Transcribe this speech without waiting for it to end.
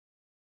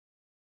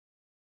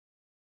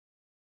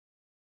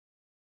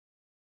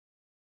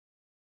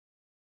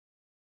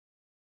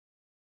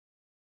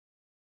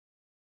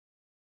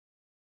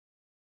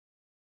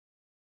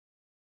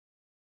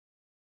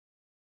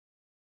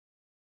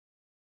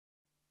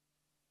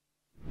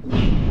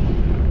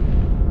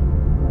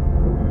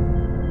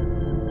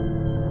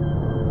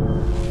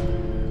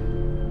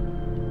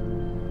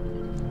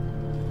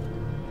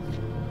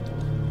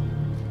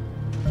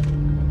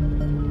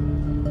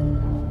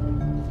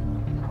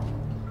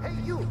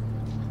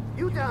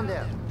You down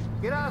there!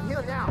 Get out of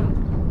here now!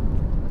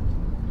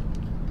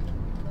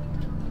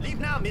 Leave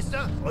now,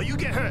 mister, or you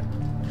get hurt.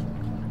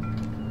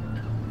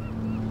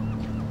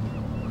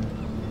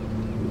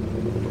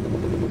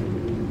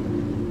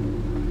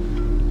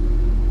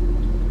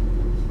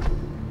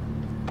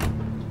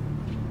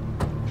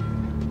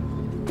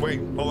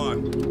 Wait, hold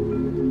on.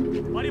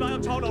 快啲擺入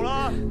倉度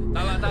啦！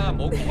得啦得啦，唔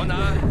好趕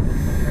啦。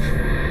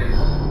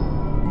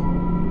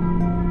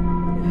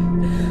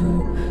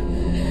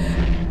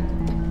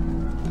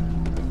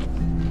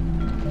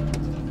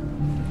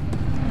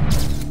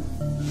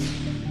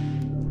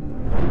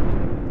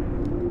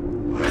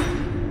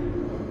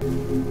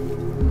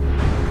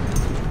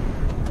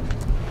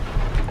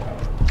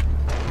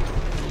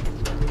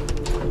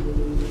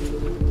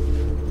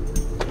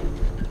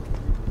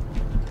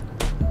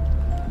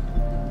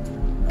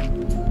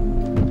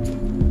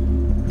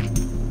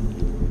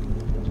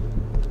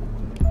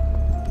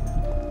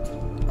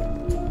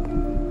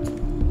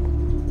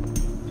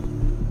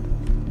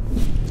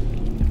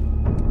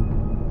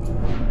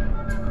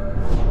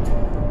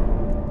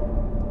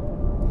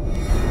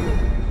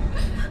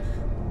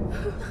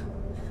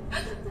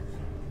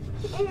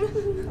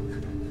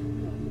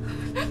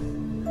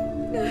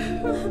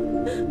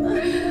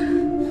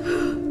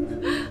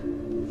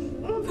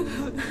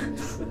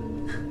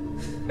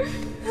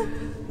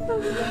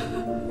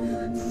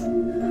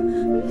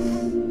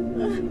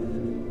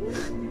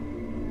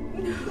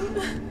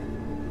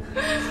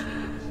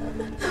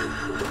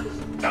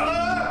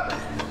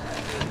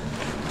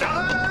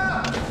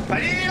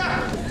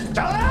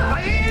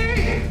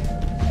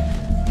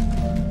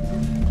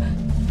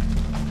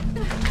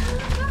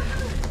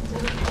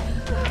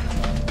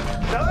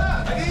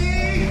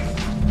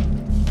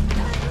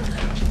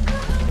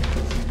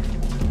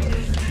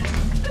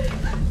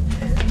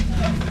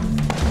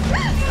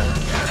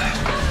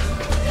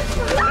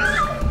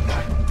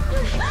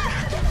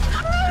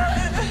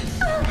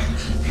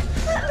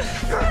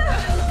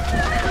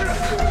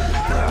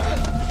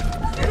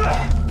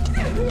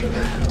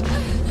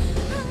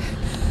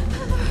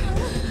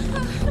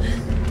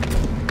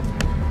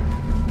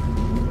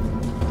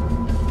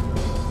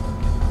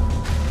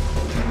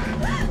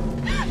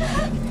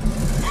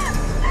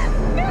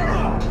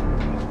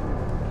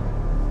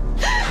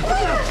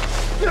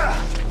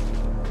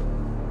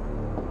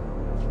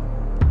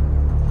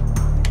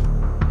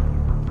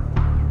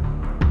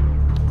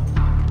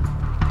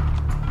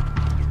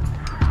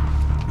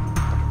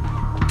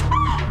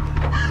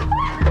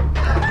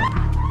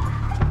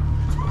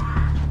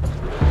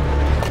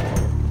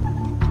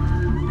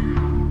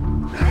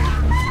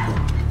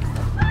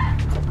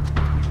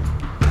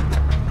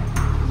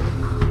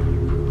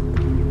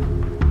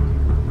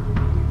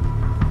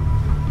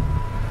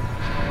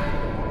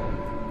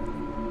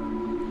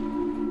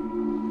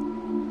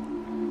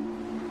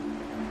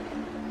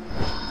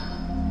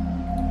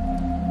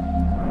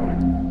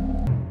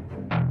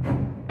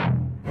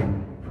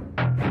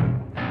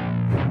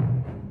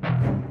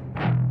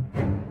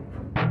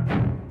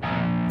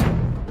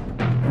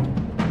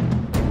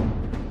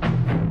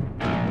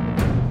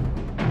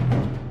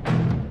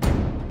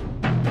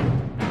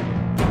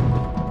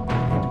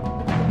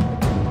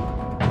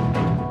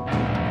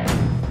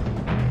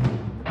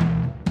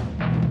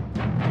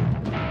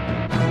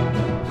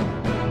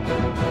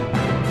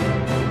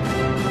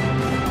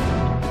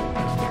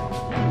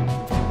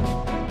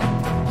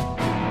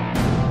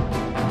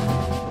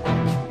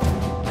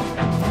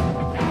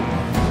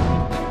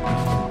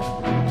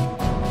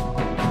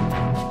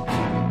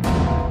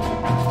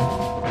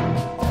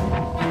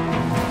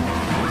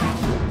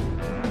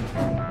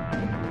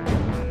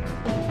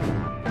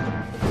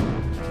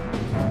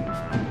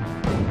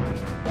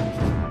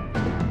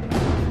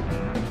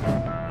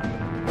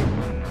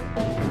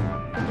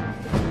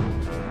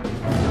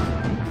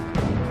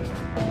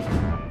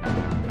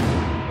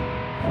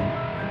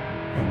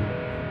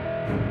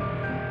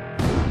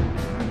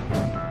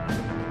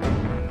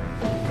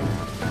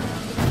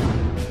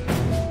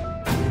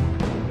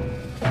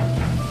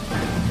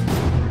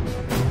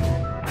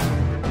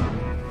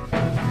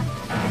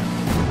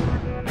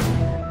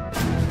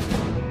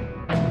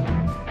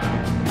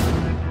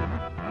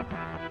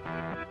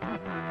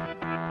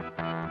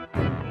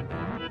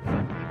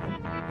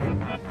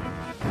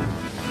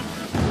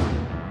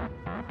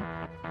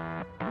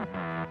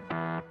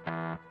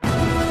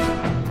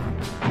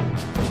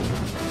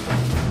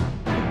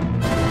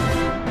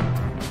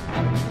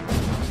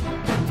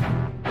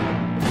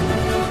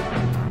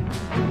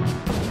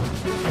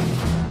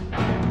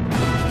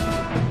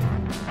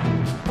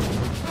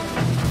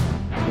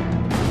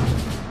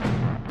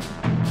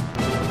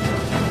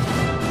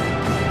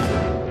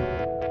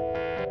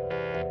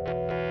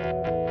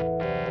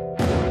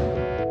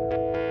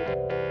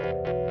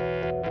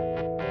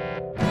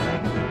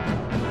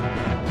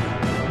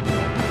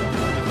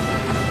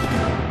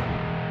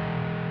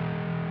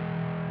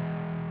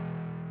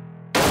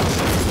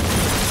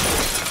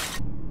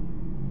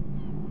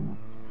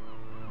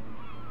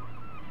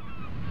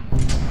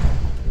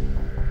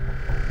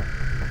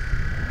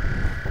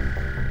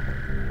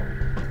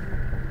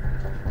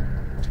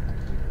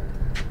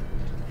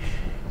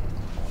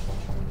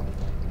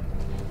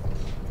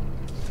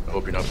I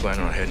hope you're not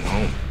planning on heading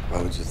home.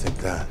 Why would you think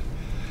that?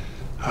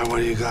 What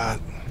do you got?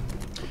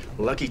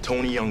 Lucky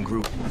Tony Young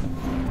Group.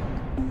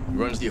 He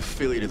runs the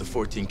affiliate of the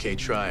 14K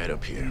Triad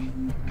up here.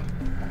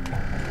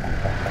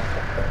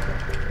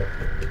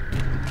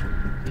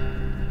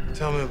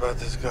 Tell me about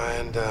this guy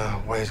and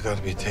why he's got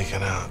to be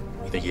taken out.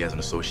 You think he has an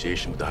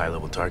association with the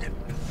high-level target?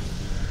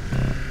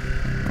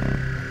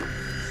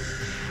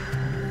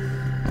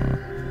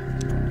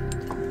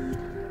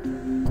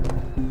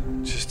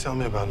 Just tell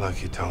me about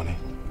Lucky Tony.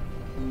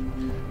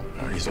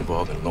 He's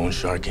involved in loan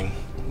sharking,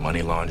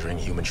 money laundering,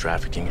 human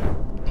trafficking.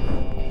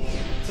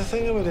 The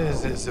thing of it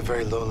is, it's a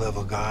very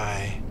low-level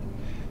guy.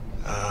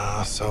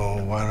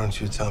 So why don't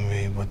you tell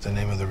me what the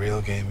name of the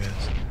real game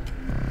is?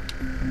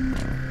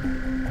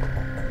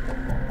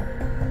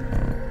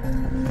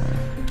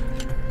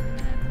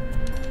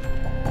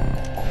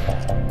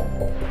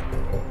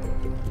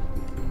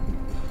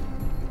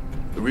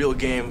 The real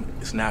game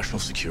is national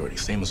security,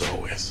 same as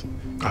always.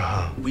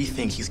 We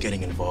think he's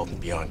getting involved in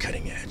beyond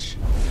cutting edge,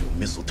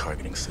 missile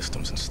targeting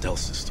systems and stealth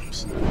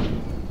systems.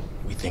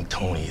 We think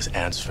Tony is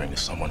answering to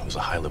someone who's a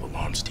high-level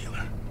arms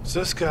dealer. So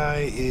this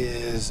guy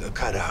is a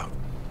cutout.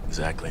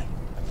 Exactly.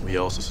 We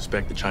also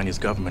suspect the Chinese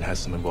government has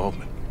some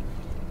involvement.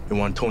 We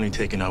want Tony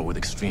taken out with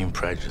extreme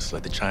prejudice,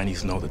 let the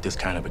Chinese know that this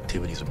kind of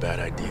activity is a bad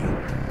idea.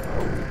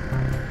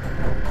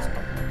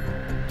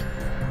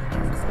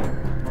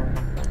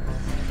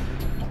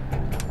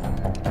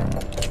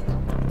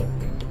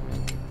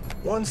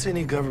 Once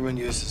any government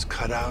uses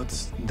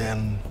cutouts,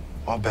 then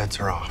all bets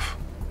are off.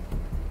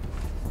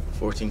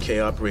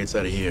 14K operates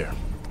out of here.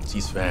 It's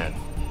East Van.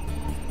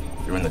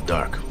 They're in the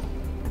dark.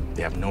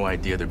 They have no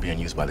idea they're being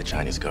used by the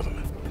Chinese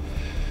government.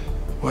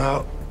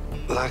 Well,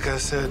 like I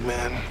said,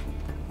 man,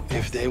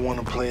 if they want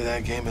to play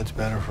that game, it's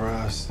better for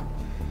us.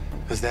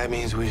 Because that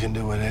means we can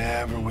do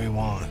whatever we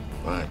want.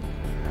 Fine.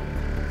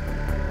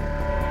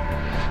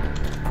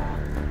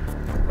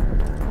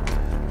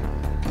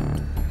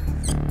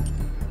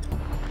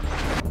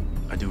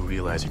 I do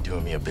realize you're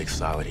doing me a big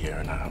solid here,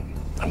 and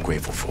I'm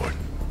grateful for it.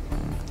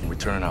 In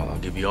return, I'll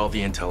give you all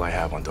the intel I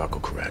have on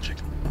Darko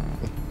Karadzic.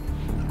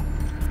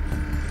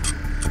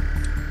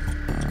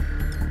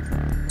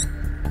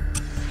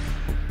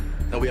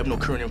 Now, we have no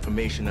current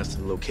information as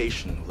to the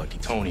location of Lucky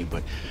Tony,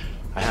 but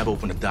I have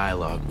opened a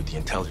dialogue with the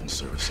intelligence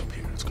service up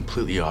here. It's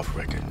completely off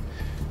record.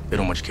 They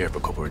don't much care for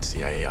covert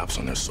CIA ops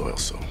on their soil,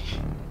 so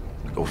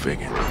go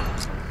figure.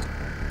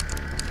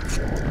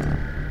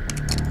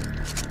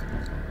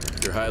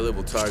 Your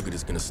high-level target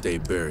is gonna stay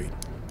buried.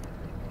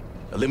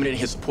 Eliminating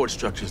his support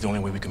structure is the only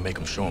way we can make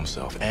him show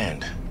himself,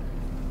 and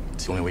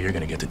it's the only way you're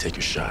gonna get to take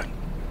your shot.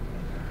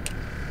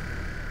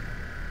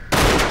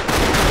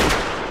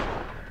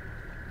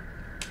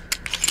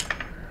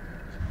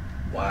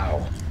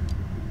 Wow.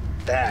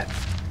 That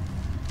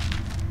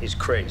is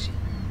crazy.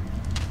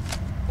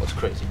 What's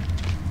crazy?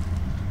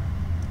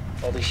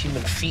 All these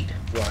human feet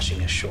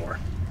washing ashore.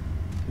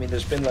 I mean,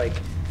 there's been like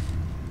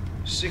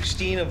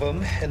 16 of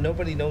them, and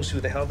nobody knows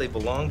who the hell they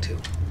belong to.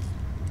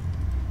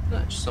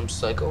 Not just some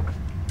psycho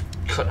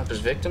cutting up his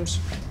victims,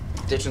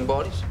 ditching the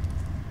bodies.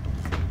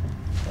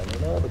 I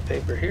don't know. The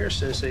paper here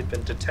says they've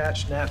been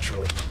detached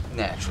naturally.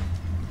 Natural.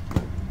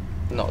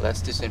 No,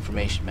 that's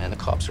disinformation, man. The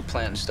cops are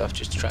planning stuff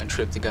just to try and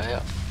trip the guy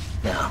up.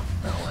 No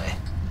way.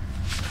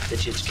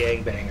 It's just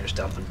gangbangers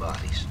dumping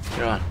bodies.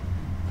 You're on.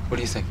 What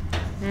do you think?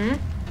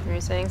 Are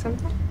you saying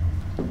something?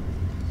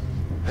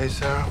 Hey,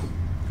 Sarah,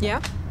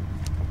 Yeah?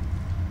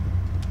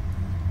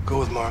 go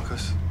with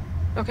Marcus.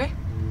 Okay.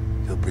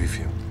 He'll brief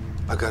you.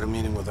 I got a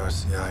meeting with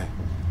RCI.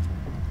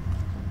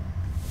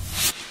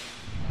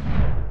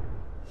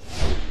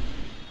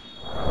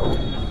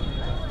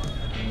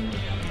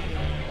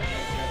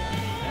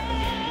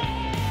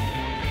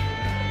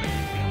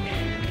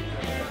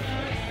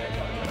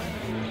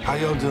 How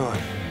y'all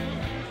doing?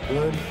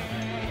 Good?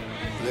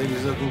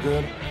 Ladies looking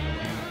good?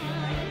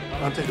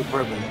 I'll take a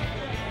bourbon.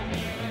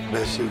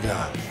 Best you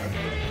got.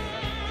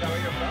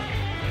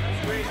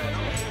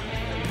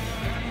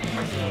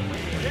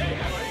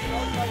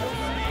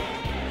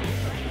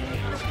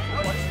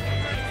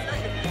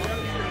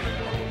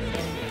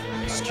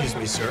 Excuse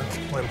me, sir.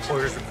 My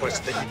employer's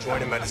requested that you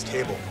join him at his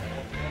table.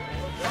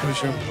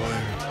 Who's your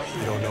employer?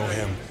 You don't know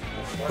him,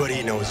 but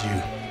he knows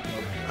you.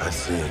 I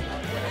see.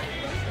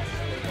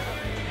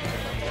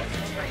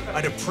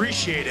 I'd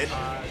appreciate it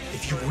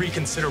if you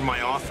reconsider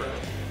my offer.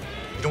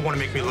 You don't want to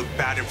make me look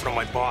bad in front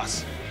of my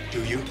boss,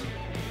 do you?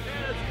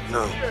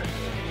 No.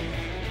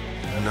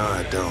 No,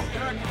 I don't.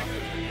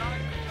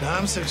 Now,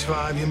 I'm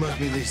 6'5". You must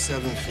be at least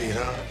 7 feet,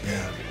 huh?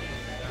 Yeah.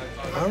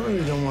 I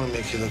really don't want to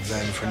make you look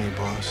bad in front of your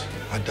boss.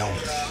 I don't.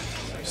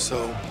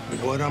 So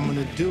what I'm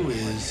going to do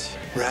is,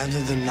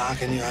 rather than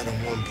knocking you out in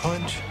one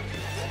punch,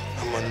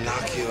 I'm going to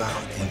knock you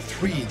out in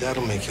 3.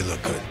 That'll make you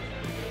look good.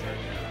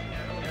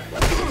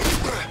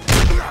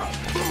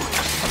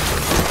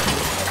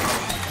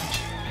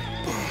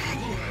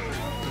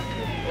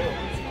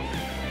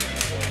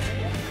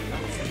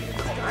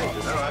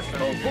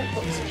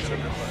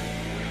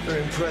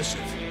 Very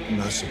impressive.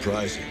 Not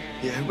surprising.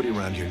 Yeah, everybody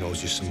around here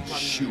knows you're some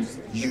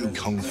shoot-you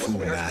kung fu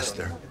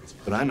master.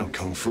 But I know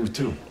kung fu,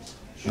 too.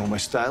 You know what my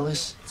style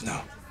is?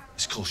 No.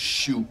 It's called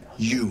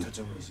shoot-you.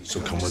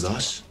 So come with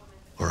us,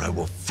 or I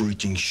will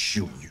freaking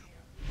shoot you.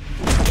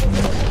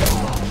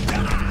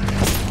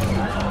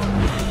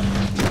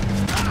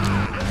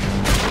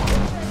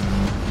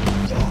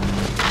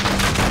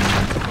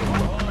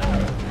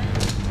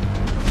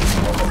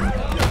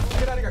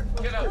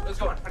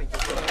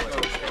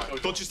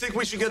 Don't you think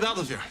we should get out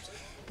of here?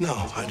 No,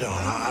 I don't.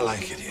 I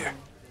like it here.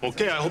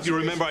 Okay, I hope you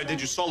remember I did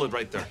you solid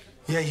right there.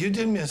 Yeah, you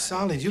did me a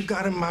solid. You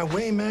got in my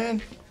way,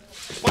 man.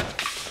 What?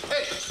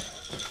 Hey!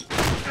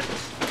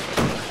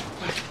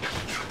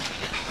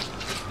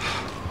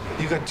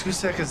 You got 2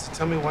 seconds to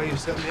tell me why you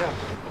set me up.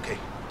 Okay,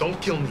 don't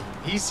kill me.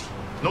 Easy.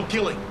 No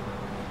killing.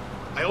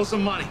 I owe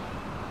some money.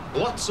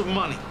 Lots of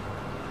money.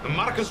 And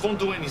Marcus won't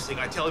do anything.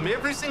 I tell him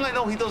everything I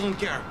know, he doesn't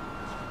care.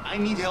 I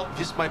need help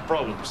with my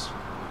problems.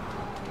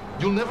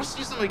 You'll never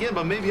see them again,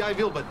 but maybe I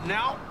will. But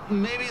now,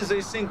 maybe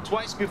they think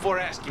twice before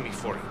asking me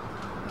for it.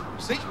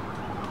 See?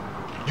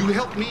 You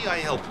help me, I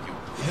help you.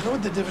 You know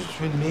what the difference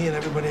between me and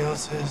everybody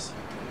else is?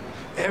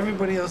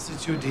 Everybody else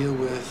that you deal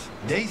with,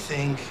 they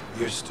think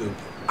you're stupid.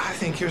 I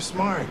think you're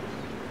smart.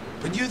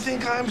 But you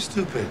think I'm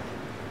stupid.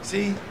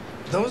 See,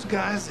 those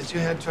guys that you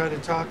had try to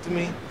talk to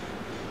me,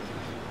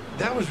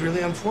 that was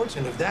really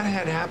unfortunate. If that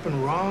had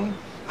happened wrong,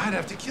 I'd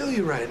have to kill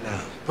you right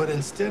now. But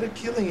instead of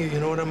killing you, you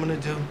know what I'm gonna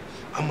do?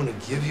 I'm gonna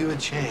give you a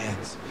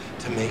chance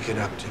to make it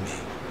up to me.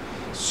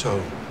 So,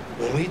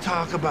 when we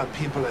talk about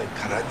people like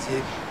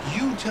Karate,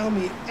 you tell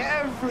me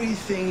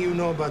everything you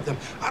know about them.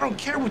 I don't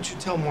care what you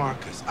tell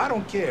Marcus. I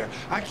don't care.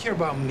 I care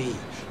about me.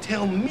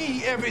 Tell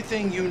me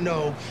everything you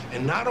know,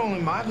 and not only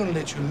am I gonna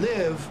let you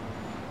live,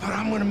 but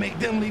I'm gonna make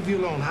them leave you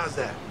alone. How's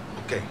that?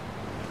 Okay,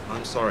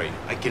 I'm sorry.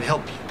 I can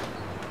help you.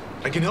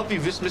 I can help you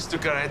with Mr.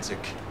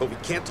 Karadzic, but we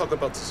can't talk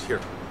about this here.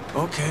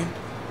 Okay.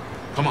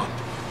 Come on.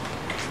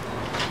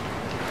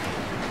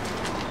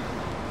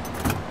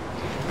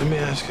 Let me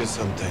ask you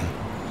something.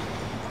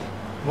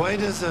 Why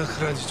does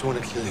Karadzic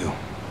want to kill you?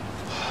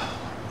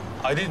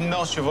 I didn't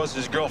know she was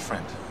his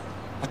girlfriend.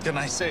 What can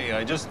I say?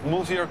 I just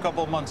moved here a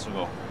couple months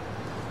ago.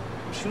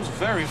 She was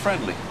very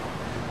friendly.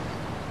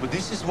 But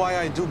this is why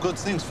I do good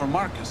things for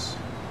Marcus.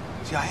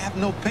 See, I have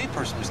no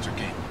papers, Mr.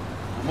 Kane.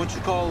 I'm what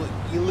you call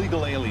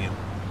illegal alien.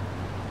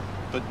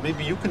 But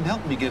maybe you can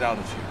help me get out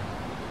of here.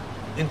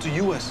 Into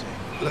USA.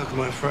 Look,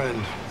 my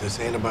friend, this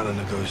ain't about a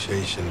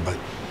negotiation, but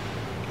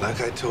like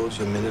I told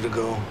you a minute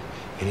ago,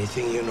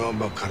 anything you know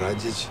about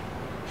Karadzic,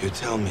 you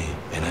tell me,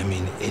 and I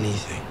mean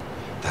anything.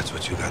 That's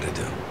what you gotta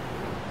do.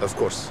 Of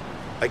course.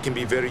 I can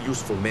be very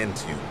useful man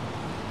to you.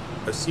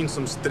 I've seen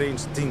some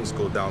strange things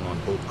go down on a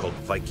boat called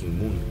Viking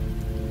Moon.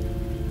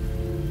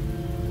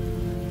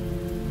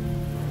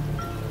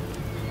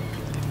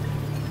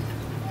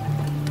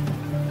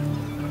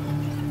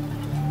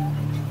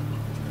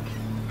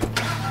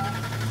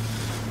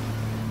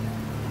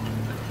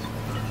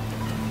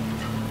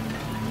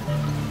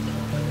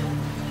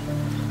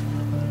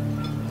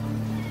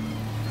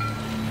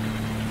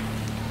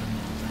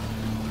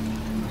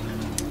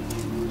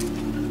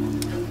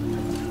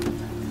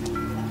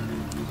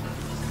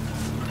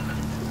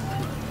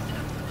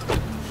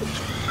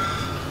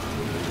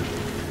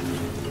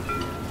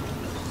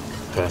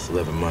 Past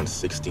 11 months,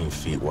 16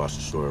 feet washed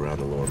ashore around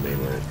the lower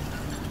mainland.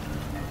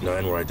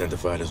 9 were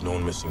identified as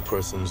known missing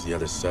persons. The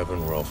other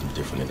 7 were all from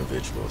different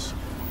individuals.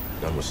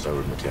 None were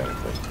started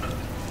mechanically.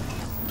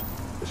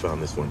 We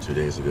found this one 2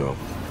 days ago.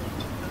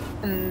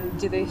 And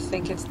do they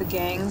think it's the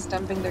gangs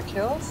dumping their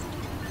kills?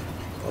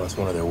 Well, that's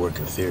one of their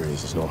working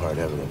theories. There's no hard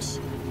evidence.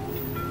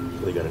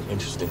 They got an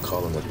interesting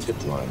call on the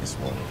tip line this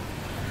morning.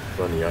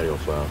 Run the audio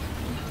file.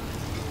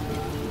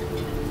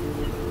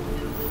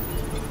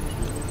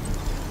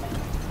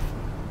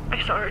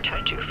 I saw her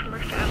tattoo from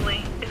her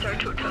family. It's our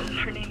totem.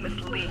 Her name is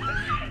Lee.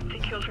 They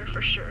killed her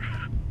for sure.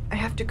 I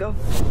have to go.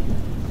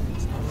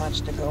 There's not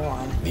much to go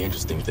on. The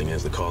interesting thing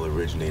is the call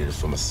originated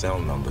from a cell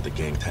number the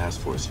gang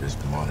task force here has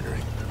been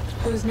monitoring.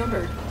 Whose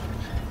number?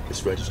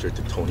 It's registered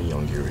to Tony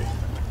Younguri.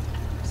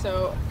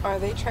 So, are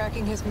they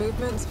tracking his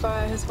movements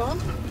via his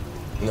phone?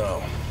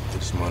 No, they're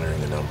just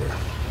monitoring the number.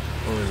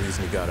 The only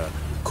reason he got a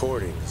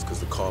recording is because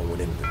the call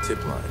went into the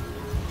tip line.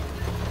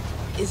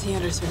 Is he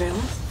under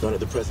surveillance? Not at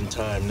the present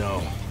time,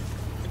 no.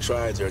 The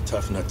triads are a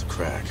tough nut to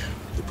crack.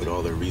 They put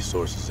all their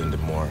resources into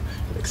more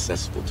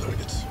accessible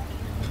targets.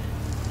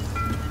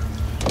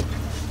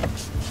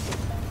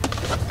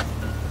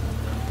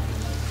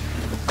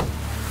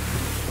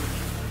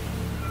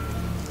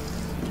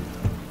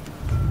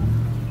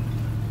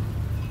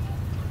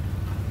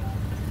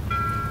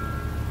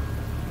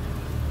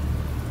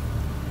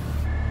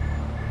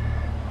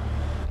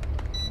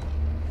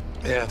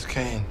 Yeah, it's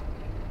Kane.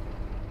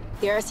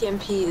 The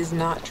RCMP is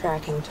not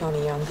tracking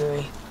Tony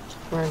Younguri.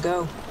 We're a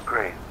go.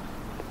 Great.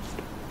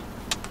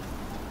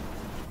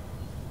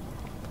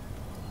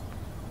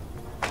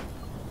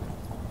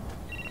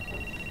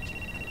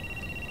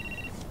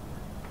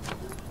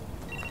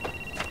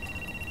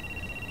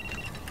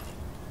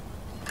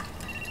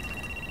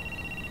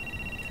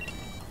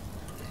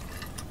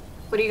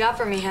 What do you got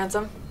for me,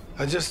 handsome?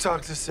 I just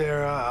talked to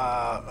Sarah.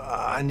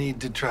 I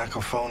need to track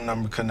a phone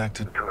number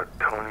connected to a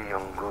Tony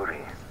Younguri.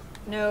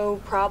 No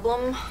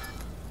problem.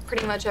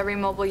 Pretty much every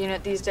mobile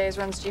unit these days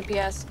runs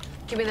GPS.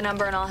 Give me the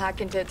number and I'll hack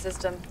into its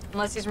system.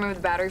 Unless he's removed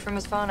the battery from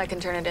his phone, I can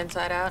turn it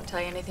inside out and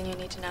tell you anything you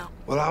need to know.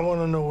 Well, I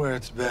want to know where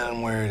it's been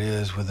and where it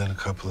is within a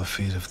couple of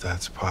feet, if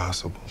that's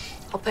possible.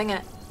 I'll ping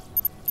it.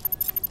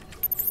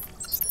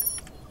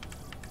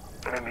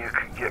 Maybe you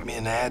could get me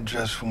an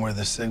address from where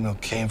the signal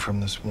came from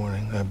this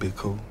morning. That'd be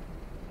cool.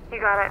 You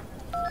got it.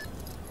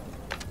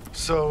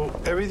 So,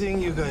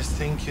 everything you guys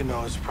think you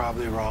know is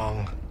probably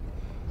wrong.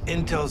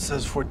 Intel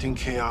says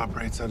 14K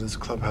operates out of this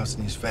clubhouse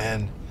in East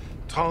Van.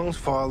 Tongs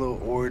follow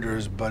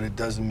orders, but it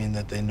doesn't mean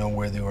that they know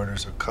where the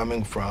orders are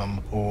coming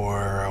from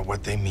or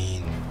what they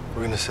mean.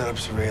 We're gonna set up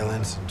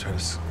surveillance and try to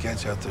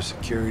sketch out their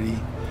security.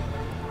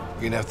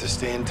 You're gonna have to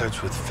stay in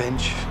touch with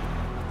Finch.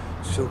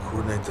 She'll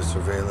coordinate the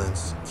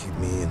surveillance, keep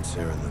me and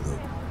Sarah in the loop.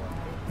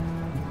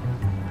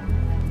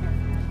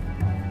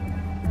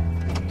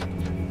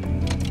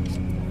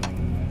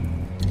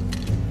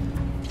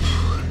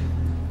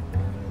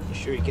 You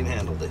sure you can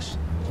handle this?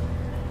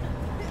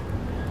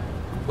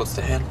 What's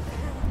the handle?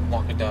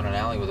 Walking down an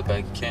alley with a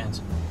bag of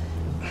cans.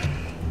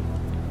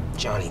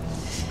 Johnny,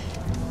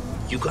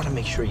 you gotta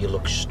make sure you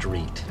look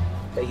street.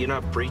 Hey, you're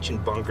not breaching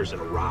bunkers in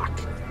a rock.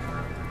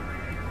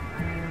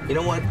 You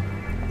know what?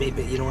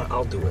 Maybe, you know what?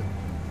 I'll do it.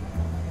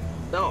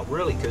 No,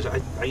 really, because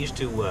I used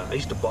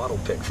to bottle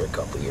pick for a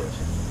couple of years.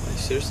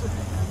 Seriously?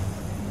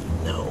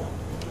 No.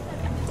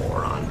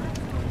 Moron.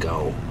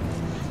 Go.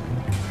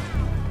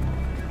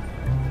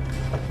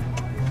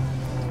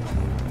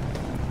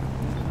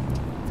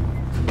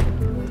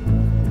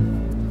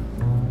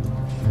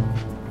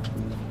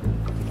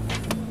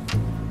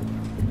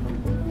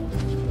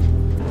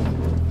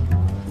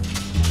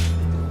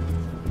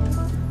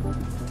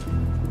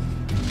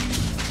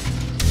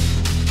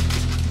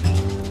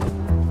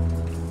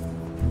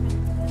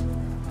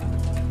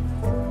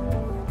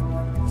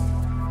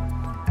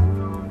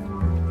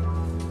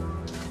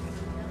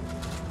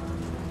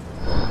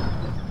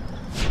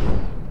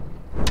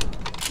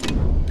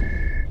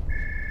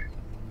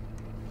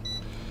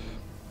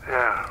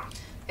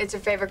 It's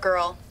your favorite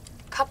girl.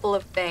 Couple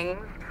of things.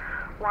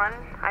 One,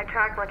 I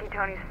tracked Lucky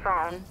Tony's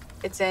phone.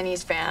 It's in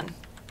East Van,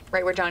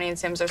 right where Johnny and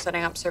Sims are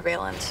setting up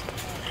surveillance.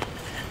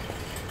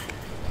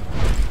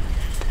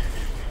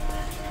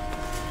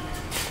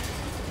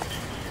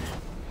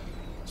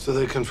 So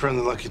they confirm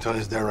that Lucky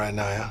Tony's there right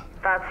now, yeah?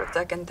 That's the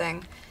second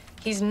thing.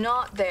 He's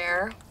not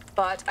there,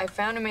 but I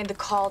found who made the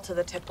call to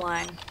the tip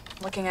line.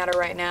 Looking at her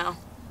right now.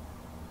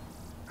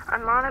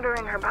 I'm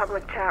monitoring her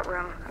public chat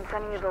room. I'm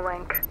sending you the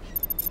link.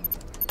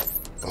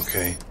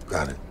 Okay,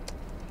 got it.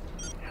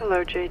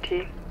 Hello,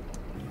 JT.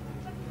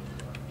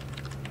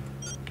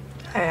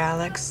 Hi,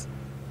 Alex.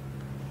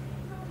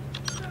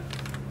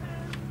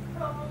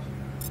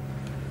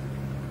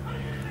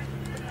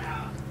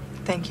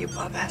 Thank you,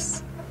 Bob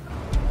S.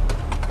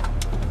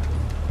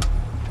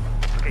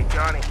 Okay,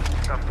 Johnny,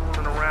 stop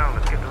fooling around.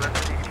 Let's get the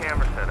rest of these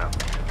cameras set up.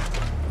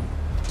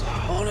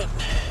 On it.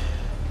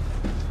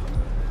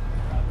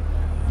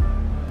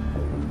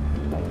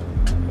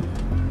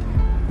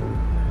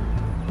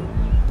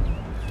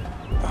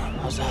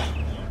 How's that?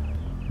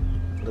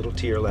 A little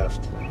to your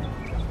left.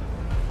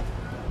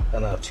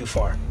 No, too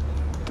far.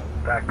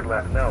 Back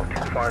left. No,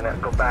 too far now.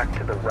 Go back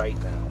to the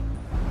Right now.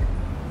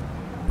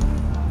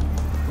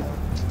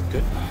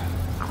 Good.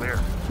 Clear.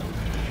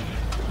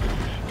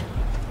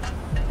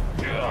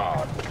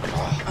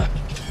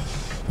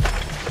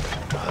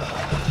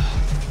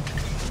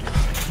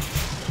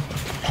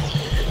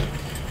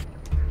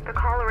 The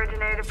call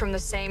originated from the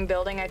same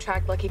building I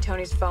tracked Lucky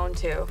Tony's phone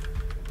to.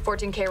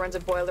 14K runs a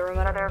boiler room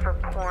out there for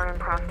porn and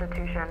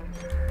prostitution.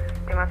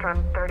 They must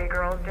run 30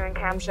 girls doing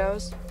cam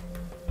shows.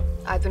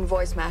 I've been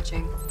voice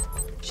matching.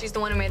 She's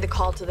the one who made the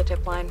call to the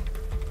tip line.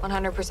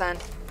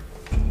 100%.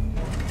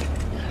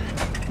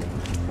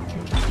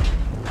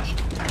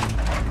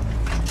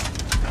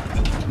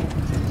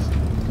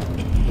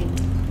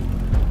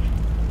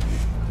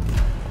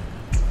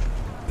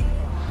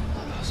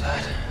 How's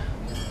that?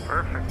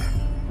 Perfect.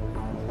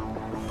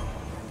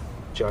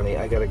 Johnny,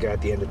 I got a guy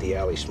at the end of the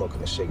alley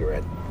smoking a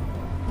cigarette.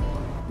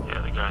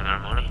 Yeah, the guy in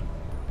Armani?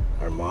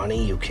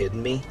 Armani? You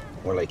kidding me?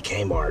 More like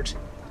Kmart.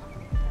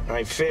 All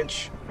right,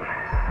 Finch.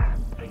 I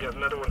got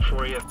another one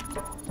for you.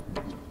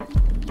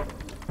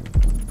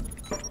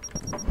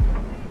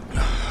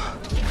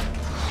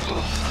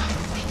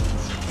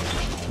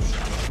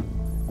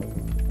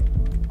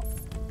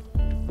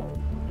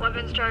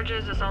 Weapons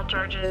charges, assault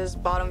charges.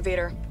 Bottom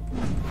feeder.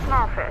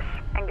 Small fish.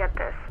 And get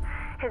this.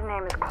 His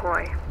name is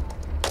Coy.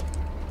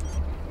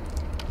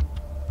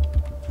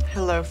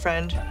 Hello,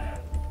 friend.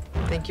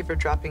 Thank you for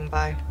dropping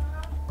by.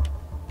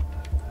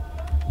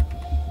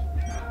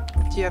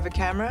 Do you have a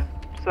camera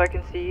so I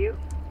can see you?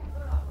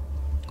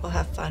 We'll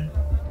have fun.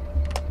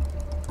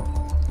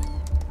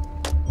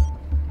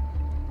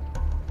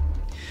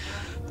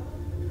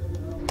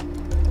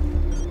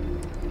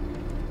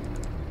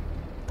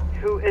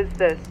 Who is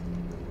this?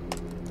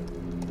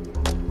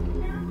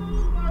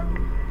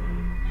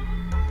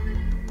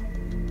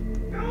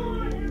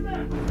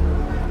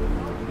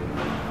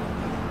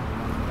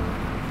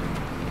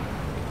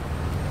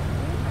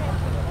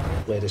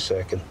 Wait a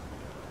second.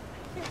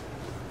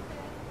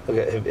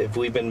 Okay, have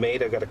we been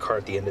made? I got a car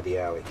at the end of the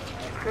alley.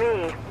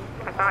 Me.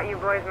 I thought you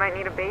boys might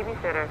need a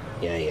babysitter.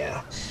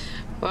 Yeah.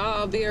 Well,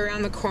 I'll be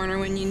around the corner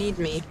when you need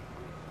me.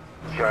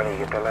 Johnny, you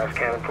get that last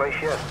can in place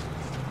yet?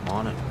 I'm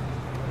on it.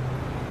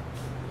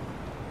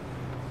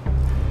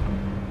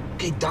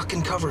 Okay, duck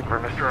and cover. Where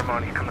Mr.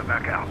 Armani's coming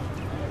back out.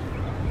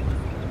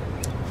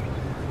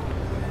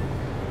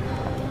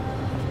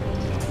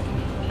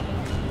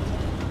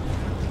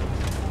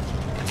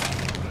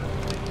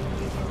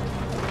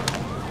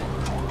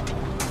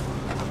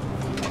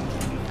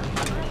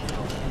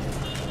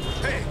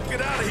 Hey,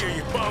 get out of here,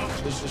 you bum!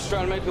 Just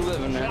trying to make a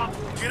living, man.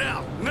 Get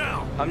out,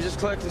 now! I'm just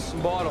collecting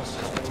some bottles.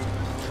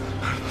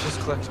 Just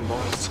collecting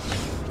bottles.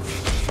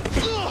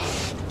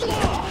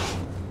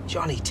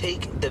 Johnny,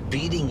 take the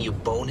beating, you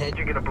bonehead.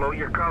 You're gonna blow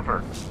your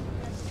cover.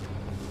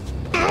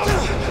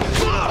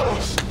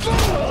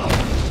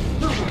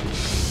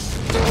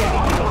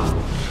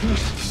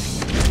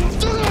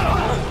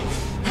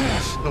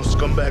 No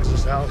scumbags in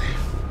this alley.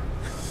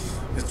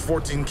 It's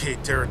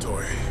 14K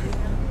territory.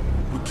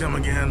 We come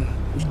again,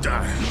 we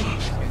die.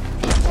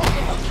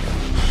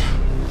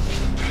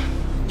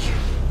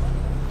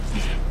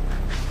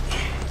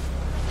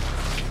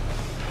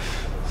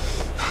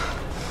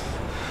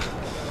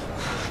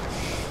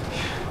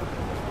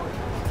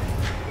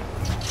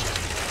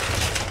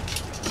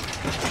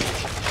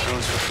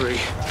 One's for free.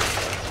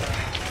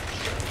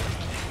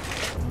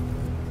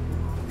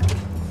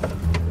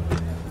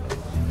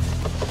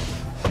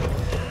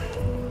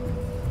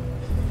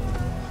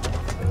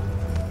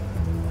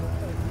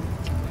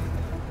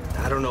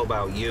 I don't know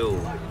about you,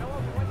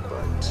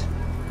 but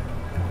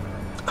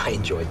I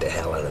enjoyed the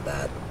hell out of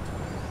that.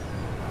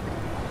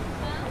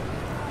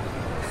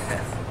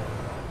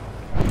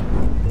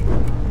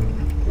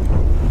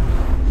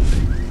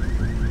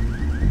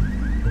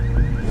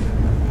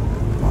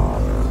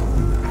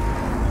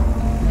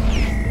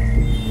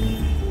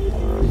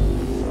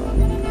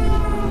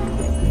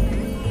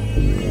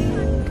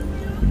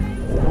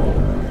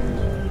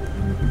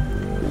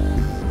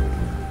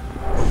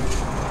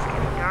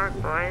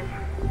 Boys,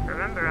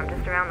 remember, I'm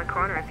just around the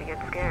corner if you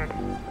get scared.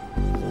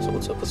 So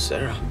what's up with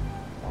Sarah?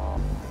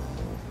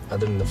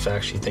 Other than the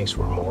fact she thinks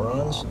we're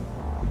morons?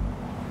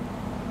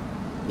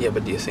 Yeah,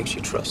 but do you think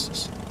she trusts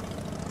us?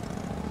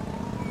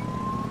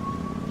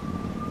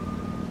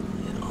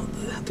 You know,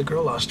 the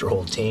girl lost her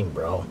whole team,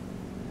 bro.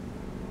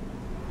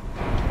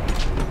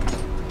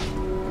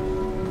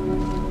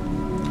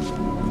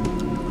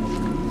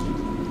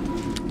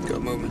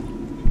 Got movement.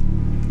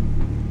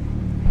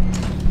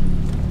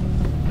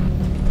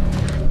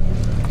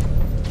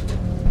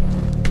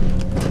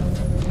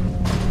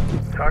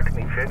 Talk to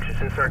me, Finch. Is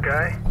this our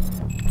guy?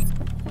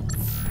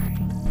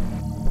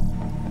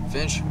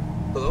 Finch,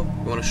 hello?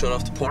 You want to shut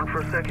off the porn? For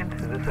a second?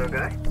 Is this our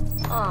guy?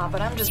 Aw,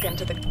 but I'm just getting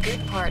to the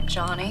good part,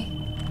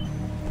 Johnny.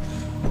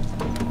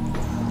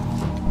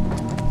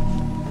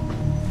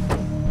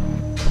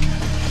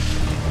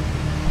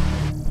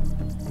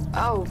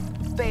 Oh,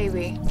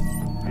 baby.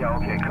 Yeah,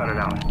 okay, cut it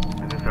out.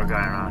 Is this our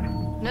guy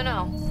around?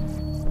 No.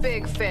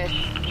 Big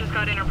fish. Just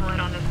got interpolate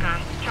on this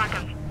guy. Track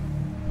him.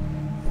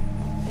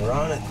 We're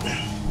on it.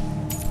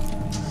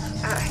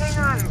 Hang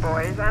on,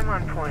 boys. I'm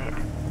on point.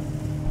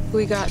 Who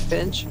we got,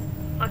 Finch?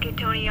 Lucky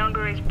Tony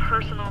Youngery's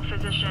personal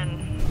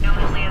physician, known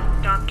only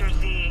as Dr.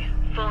 Z.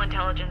 Full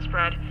intelligence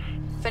spread.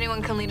 If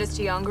anyone can lead us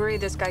to Youngery,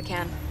 this guy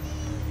can.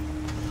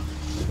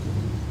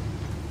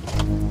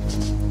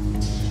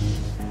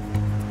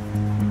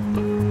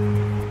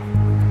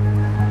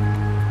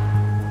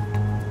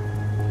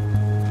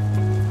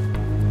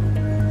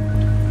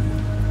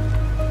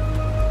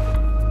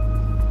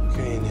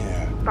 Kane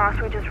here. Boss,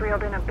 we just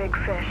reeled in a big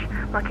fish.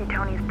 Lucky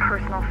Tony's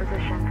personal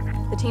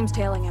physician. The team's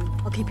tailing him.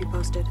 I'll keep you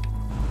posted.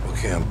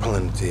 Okay, I'm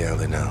pulling into the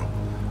alley now.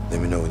 Let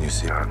me know when you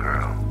see our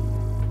girl.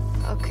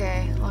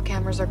 Okay, all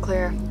cameras are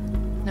clear.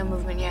 No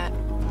movement yet.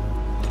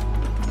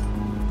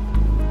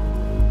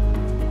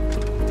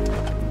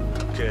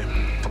 Okay,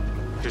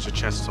 here's your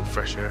chance at some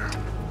fresh air.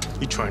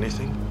 You try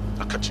anything,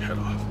 I'll cut your head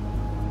off.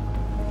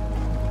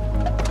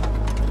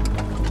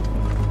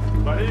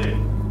 Buddy!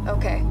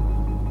 Okay.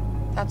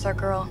 That's our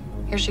girl.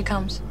 Here she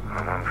comes.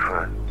 I'm on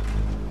foot.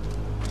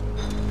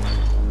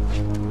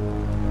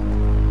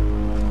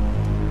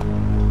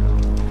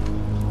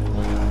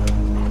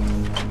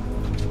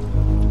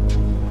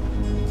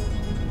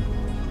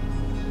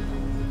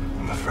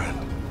 I'm a friend.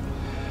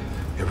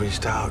 You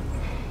reached out.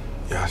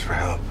 You asked for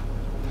help.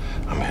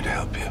 I'm here to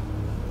help you.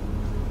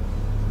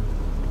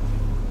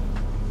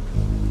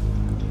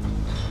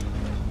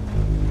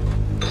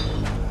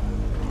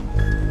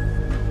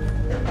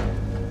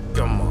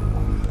 Come on.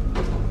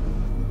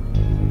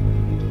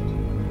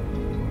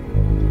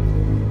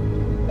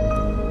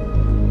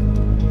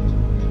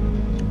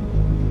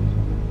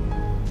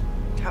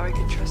 How I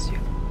can trust you.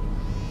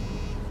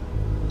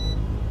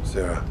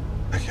 Sarah,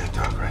 I can't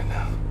talk right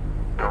now.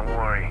 Don't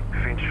worry.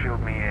 Finch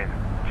filled me in.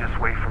 Just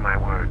wait for my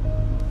word.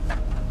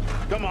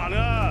 Come on,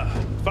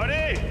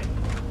 buddy!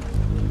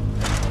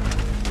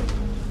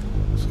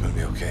 It's gonna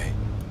be okay.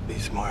 Be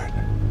smart.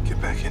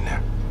 Get back in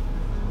there.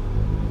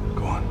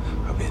 Go on.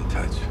 I'll be in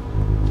touch.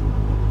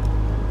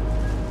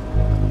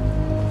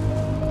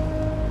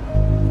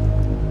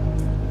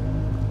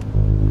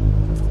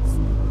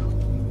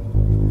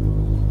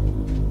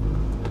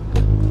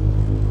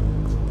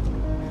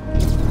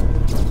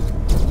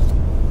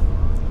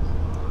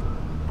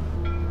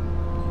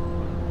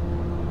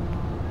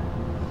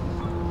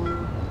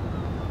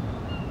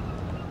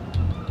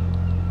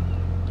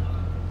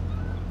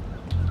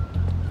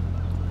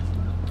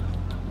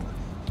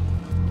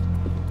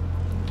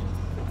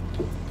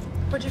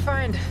 What'd you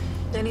find?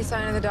 Any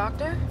sign of the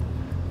doctor?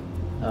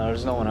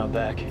 There's no one out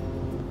back.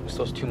 Just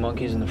those two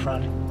monkeys in the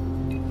front.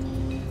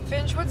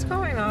 Finch, what's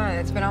going on?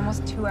 It's been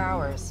almost 2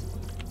 hours.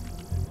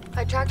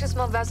 I tracked a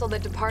small vessel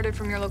that departed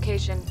from your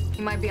location.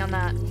 He might be on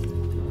that.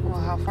 Well,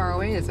 how far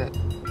away is it?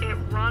 It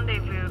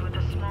rendezvoused with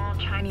a small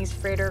Chinese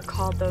freighter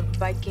called the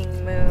Viking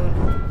Moon.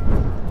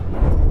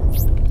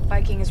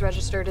 Viking is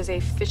registered as a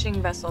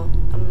fishing vessel,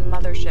 a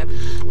mothership.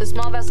 The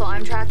small vessel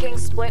I'm tracking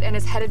split and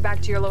is headed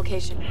back to your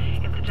location.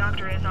 If the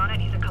doctor is on it,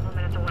 he's a couple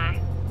minutes away.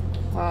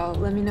 Well,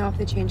 let me know if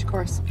they change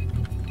course.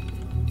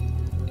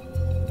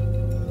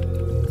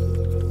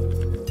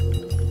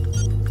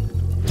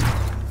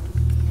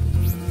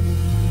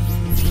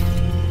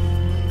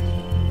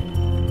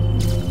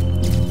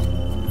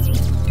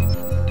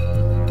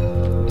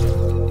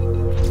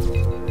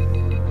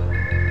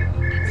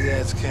 Yeah,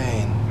 it's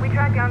Kane. We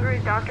tracked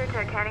Younger's doctor to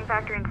a canning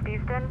factory in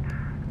Steveston.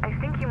 I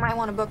think you might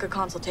want to book a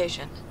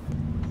consultation.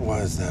 Why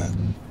is that?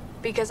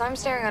 Because I'm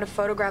staring at a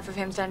photograph of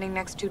him standing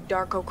next to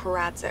Darko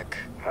Karadzik.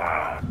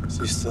 Is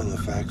he still in the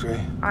factory?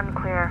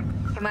 Unclear.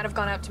 He might have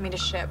gone out to meet a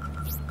ship.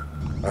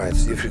 All right,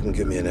 see if you can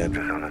give me an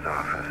address On his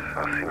office.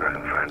 I'll see what I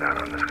can find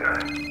out on this guy.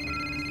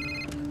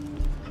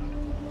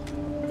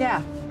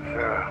 Yeah.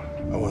 Sarah.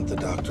 I want the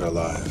doctor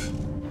alive.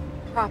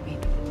 Copy.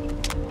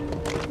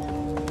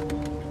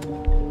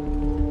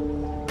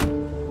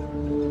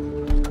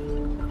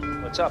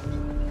 What's up?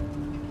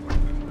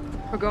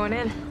 We're going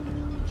in.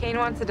 Kane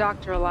wants the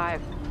doctor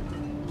alive.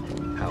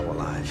 How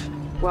alive?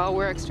 Well,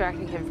 we're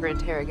extracting him for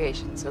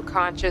interrogation, so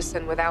conscious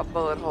and without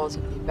bullet holes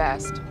would be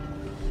best.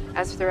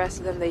 As for the rest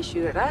of them, they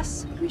shoot at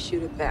us, we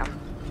shoot at them.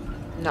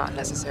 Not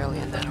necessarily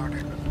in that order.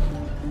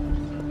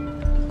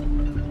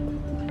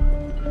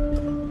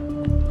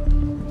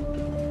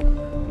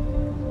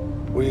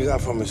 What do you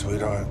got for me,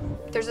 sweetheart?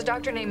 There's a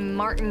doctor named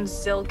Martin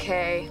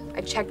Zilke.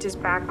 I checked his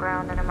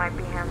background and it might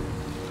be him.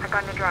 I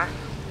got an address.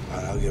 All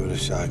right, I'll give it a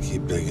shot.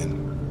 Keep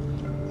digging.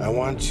 I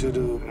want you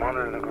to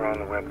Monitor the girl on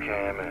the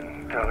webcam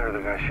and tell her the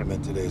guy she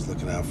met today is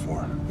looking out for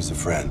her. He's a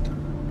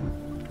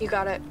friend. You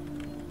got it.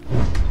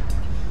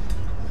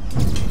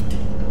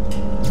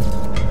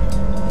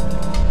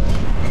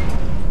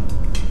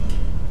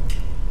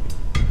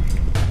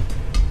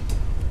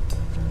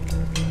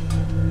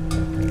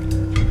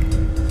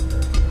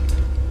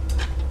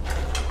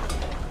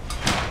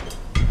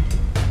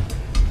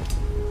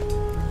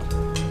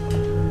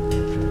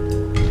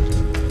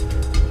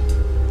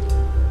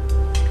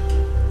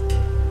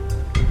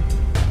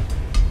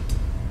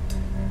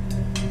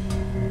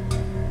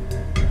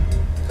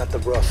 Got the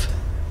roof.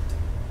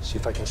 See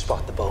if I can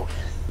spot the boat.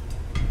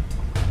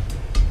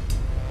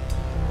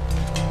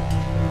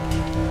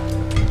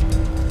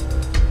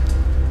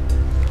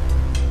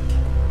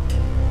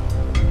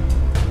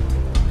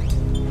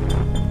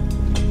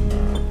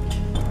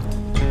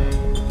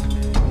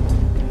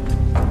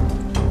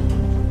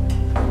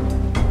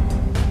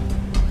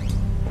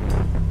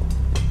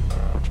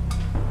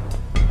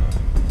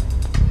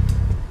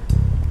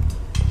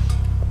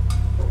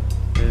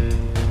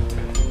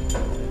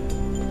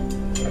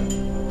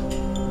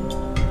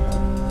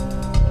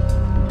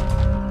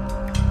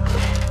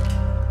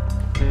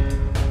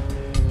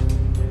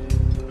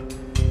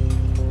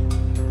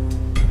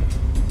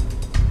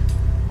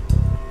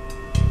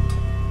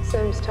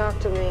 Sims, talk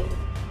to me.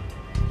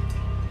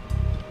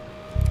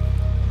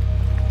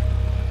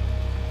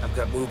 I've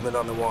got movement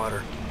on the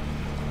water.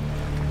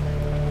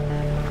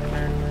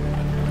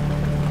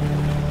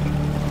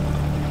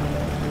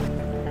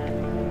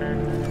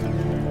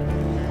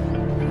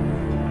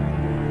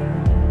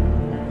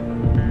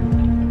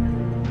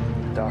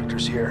 The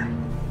doctor's here.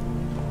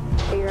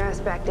 Get your ass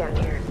back down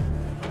here.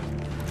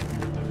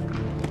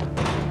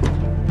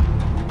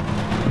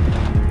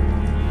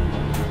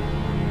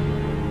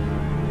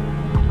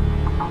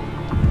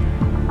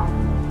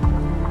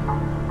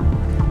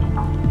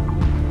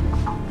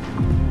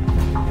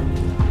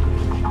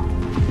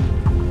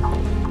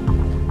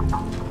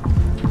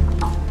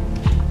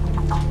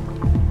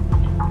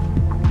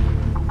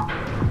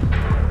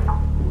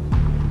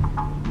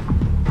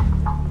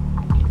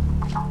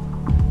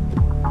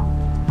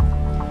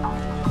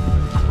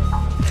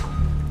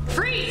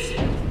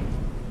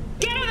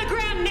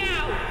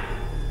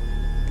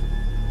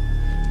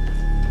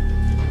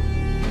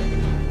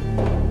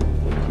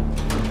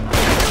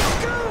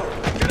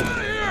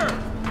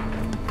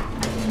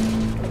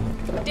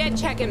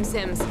 Check him,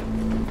 Sims.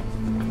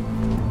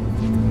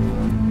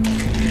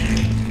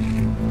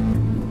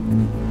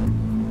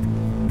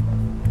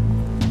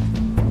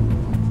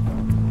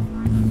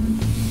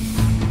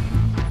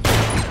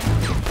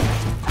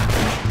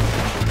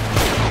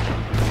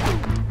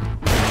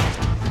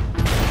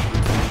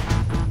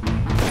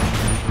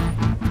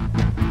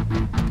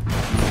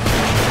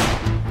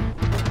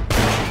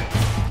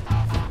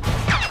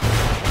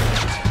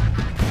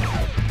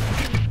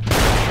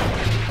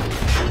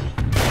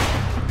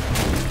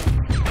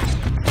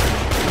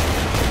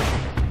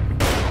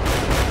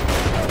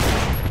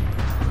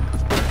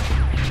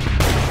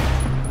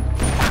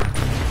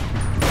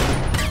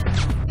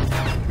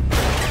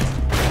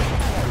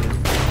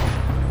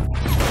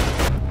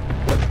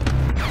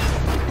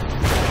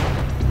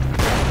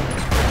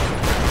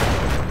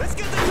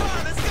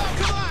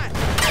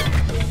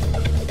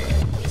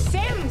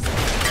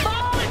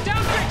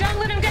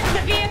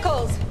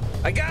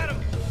 I got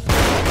him!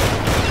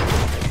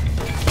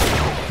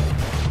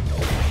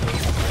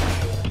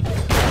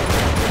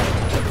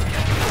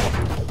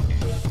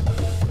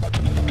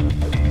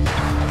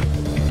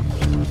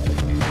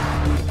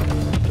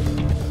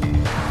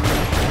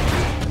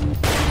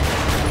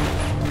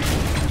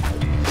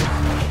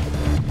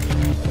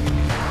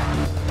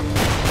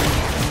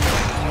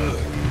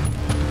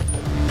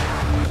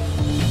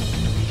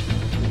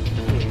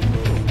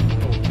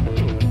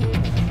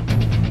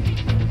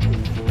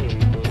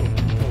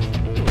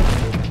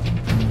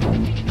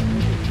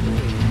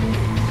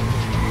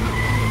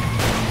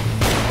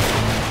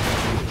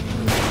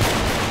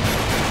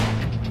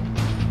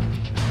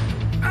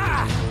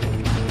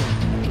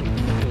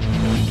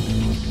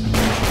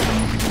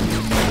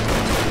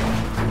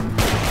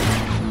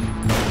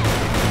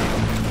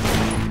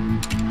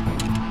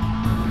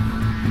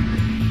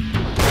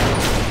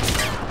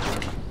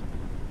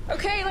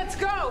 Okay, let's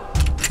go!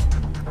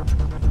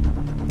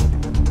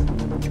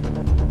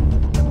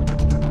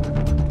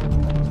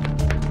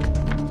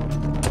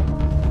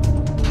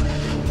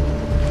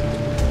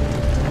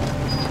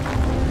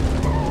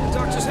 The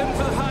doctor's heading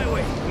for the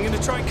highway. I'm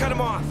gonna try and cut him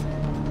off.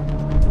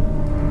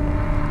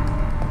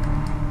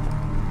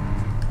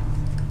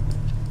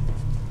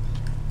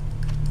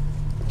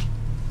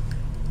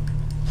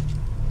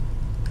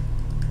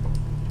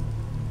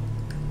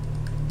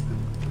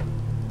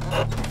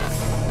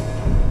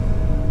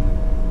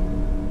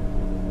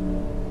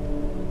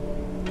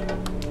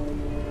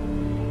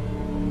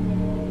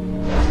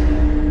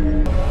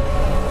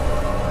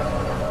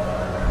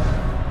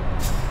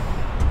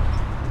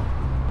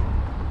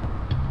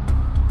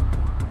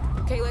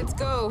 Okay, let's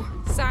go.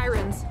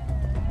 Sirens.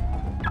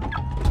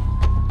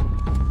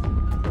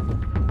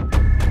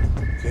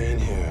 Kane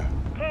here.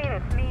 Kane,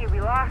 it's me.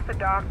 We lost the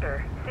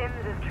doctor.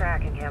 Sims is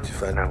tracking him. Did you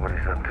find out what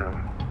he's up to?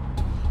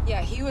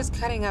 Yeah, he was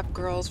cutting up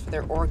girls for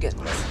their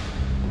organs.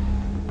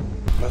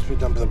 Must be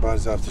dumping the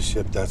bodies off the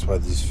ship. That's why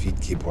these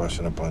feet keep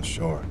washing up on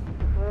shore.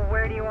 Well,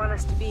 where do you want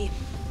us to be?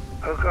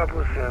 Hook up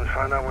with Sims.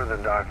 Find out where the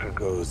doctor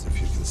goes.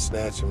 If you can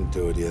snatch him,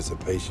 do it. He has a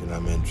patient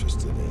I'm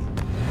interested in.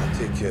 I'll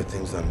take care of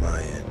things on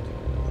my end.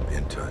 Be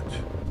in touch.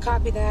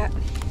 Copy that.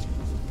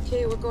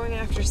 Okay, we're going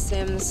after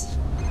Sims.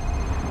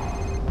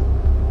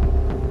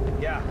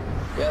 Yeah,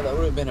 Yeah, that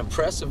would have been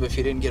impressive if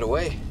you didn't get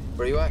away.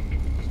 Where you at?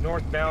 he's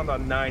northbound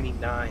on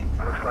 99.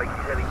 Looks like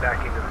he's heading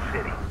back into the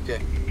city.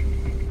 Okay.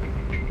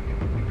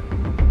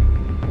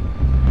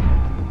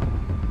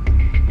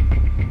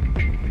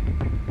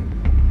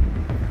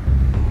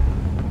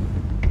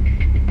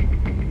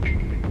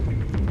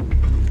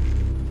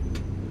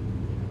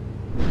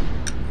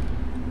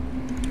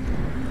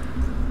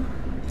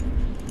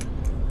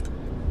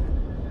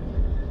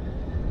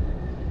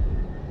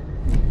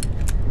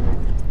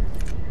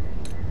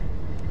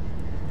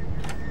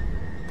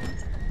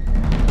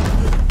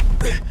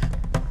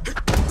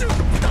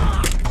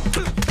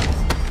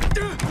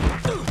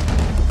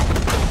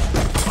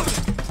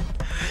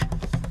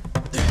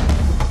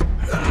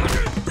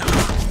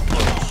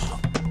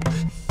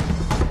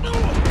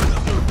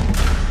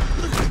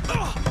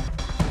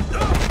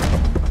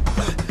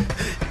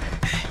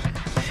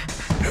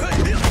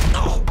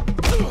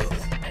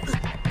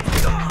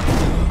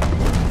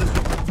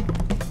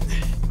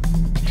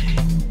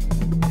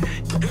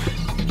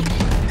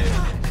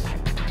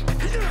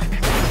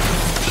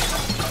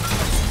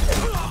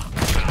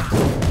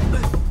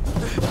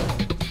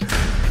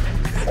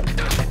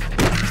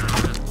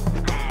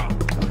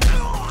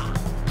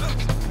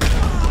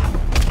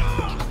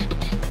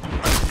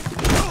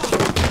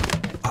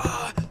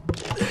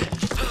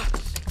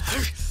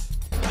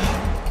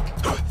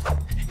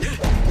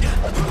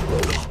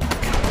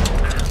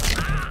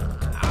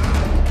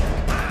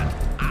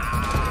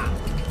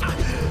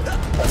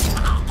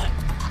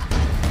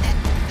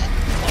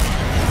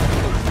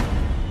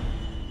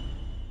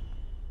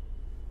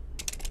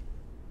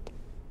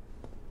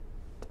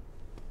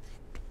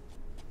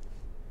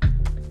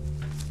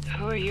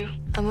 Who are you?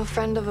 I'm a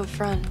friend of a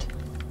friend.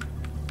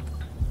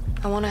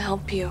 I want to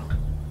help you.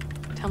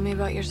 Tell me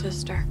about your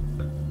sister.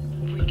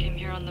 We came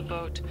here on the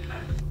boat.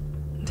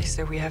 They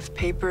said we have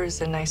papers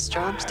and nice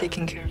jobs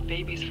taking care of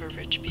babies for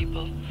rich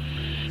people.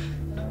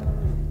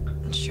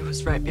 And she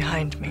was right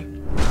behind me.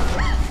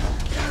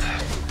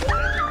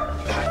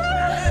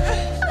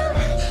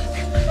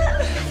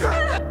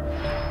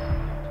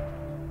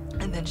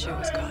 And then she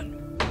was gone.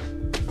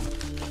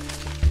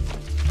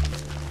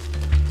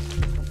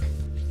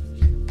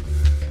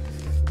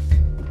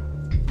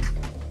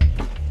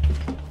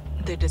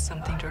 They did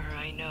something to her,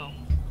 I know.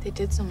 They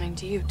did something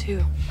to you,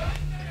 too.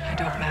 I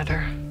don't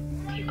matter.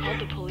 You called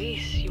the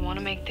police. You want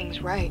to make things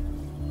right.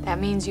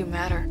 That means you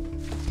matter.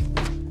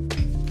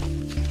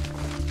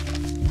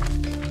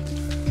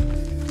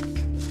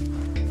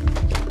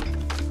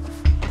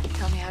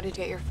 Tell me how to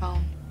get your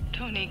phone.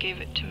 Tony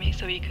gave it to me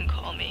so he can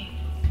call me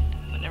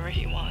whenever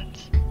he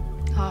wants.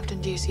 How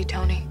often do you see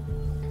Tony?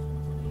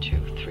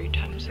 2-3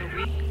 times a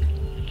week.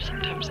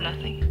 Sometimes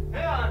nothing.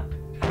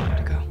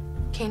 To go.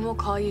 Kane will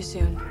call you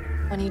soon.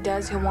 When he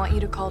does, he'll want you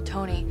to call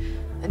Tony.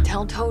 And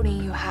tell Tony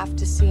you have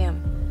to see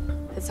him.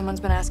 That someone's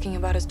been asking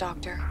about his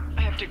doctor.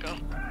 I have to go.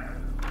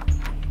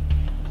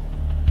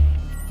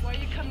 Why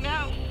you come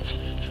now?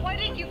 Why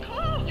didn't you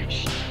call? You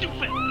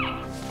stupid!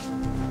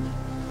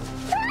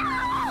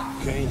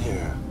 Kane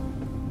here.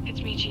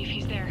 It's me, Chief.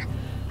 He's there.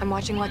 I'm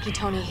watching Lucky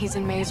Tony. He's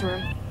in May's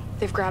room.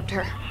 They've grabbed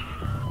her.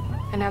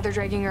 And now they're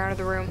dragging her out of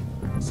the room.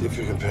 See if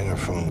you can ping her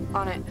phone.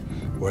 On it.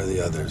 Where are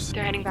the others?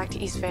 They're heading back to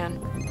East Van.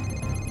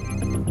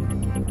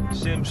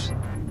 Sims.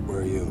 Where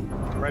are you?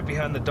 Right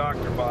behind the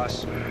doctor,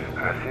 boss. See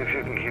if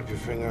you can keep Keep your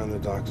finger on the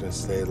doctor and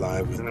stay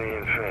alive with me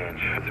and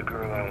Finch. It's a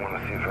girl I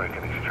want to see if I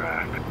can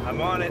extract.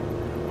 I'm on it.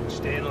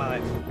 Stay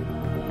alive.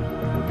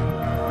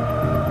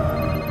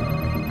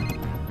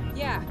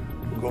 Yeah.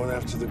 We're going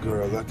after the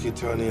girl. Lucky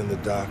Tony and the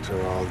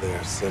doctor are all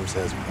there. Sims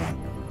has one.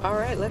 All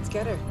right, let's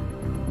get her.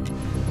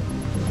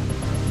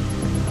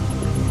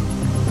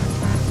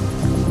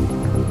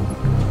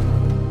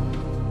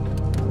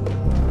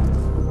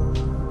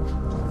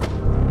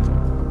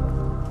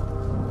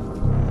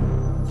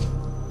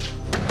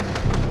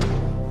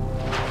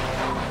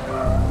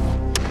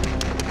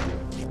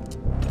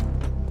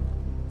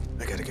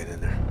 I gotta get in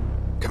there.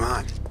 Come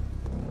on.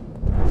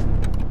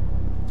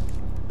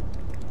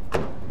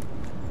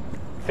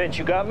 Finch,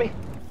 you got me?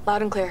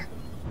 Loud and clear.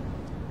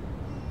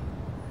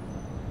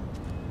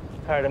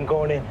 All right, I'm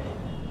going in.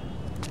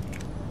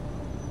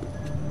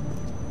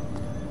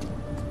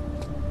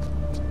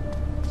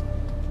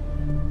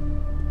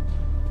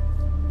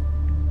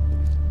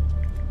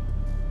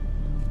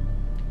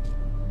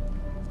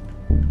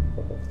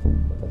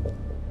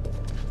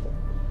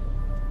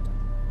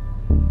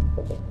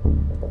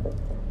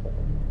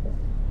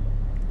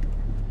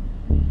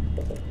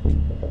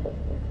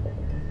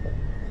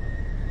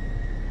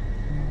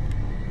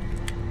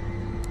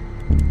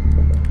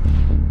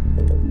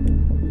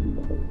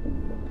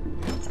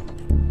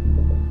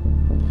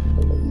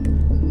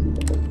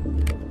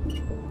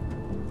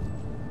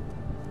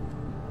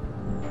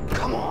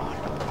 Come on.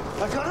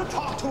 I gotta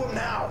talk to him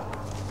now.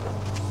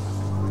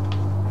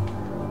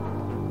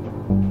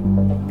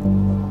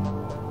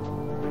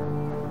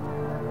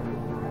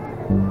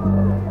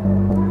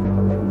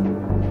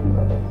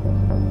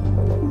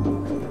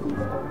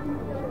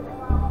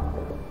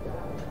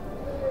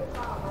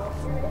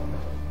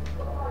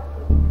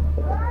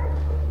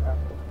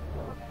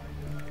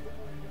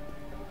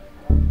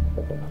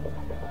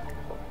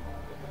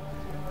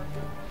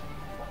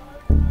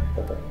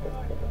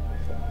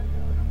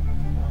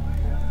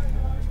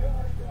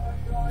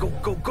 Go,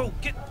 go, go.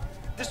 Get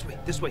this way,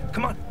 this way.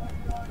 Come on.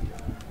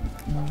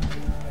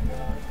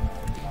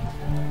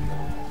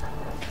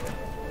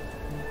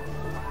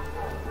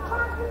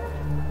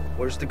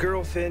 Where's the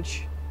girl,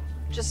 Finch?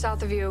 Just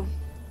south of you.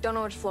 Don't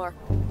know which floor.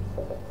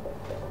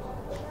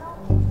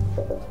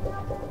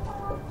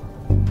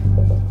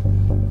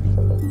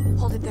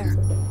 Hold it there.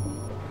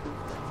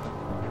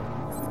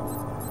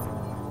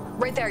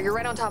 Right there. You're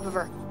right on top of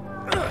her.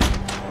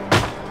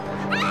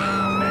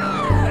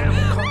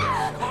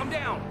 Calm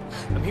down.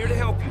 I'm here to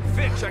help you.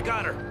 Finch, I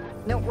got her.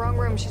 No, wrong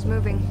room. She's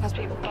moving. Must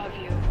be above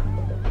you.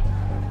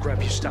 Grab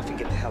your stuff and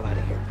get the hell out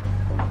of here.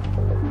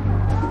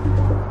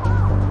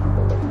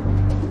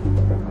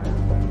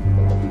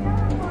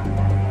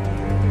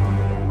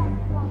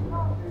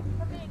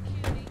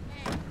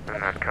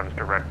 And that comes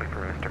directly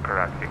from Mr.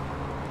 Karate.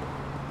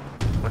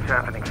 What's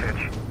happening,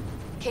 Finch?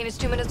 Kane is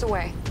 2 minutes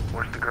away.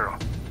 Where's the girl?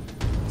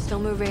 Still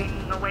moving.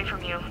 Away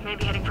from you.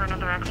 Maybe heading for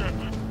another exit.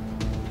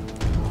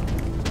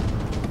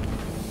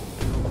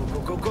 Go,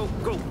 go, go,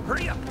 go.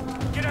 Hurry up.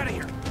 Get out of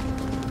here.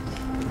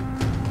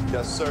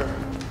 Yes, sir.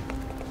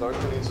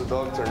 Doctor needs a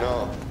doctor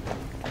now.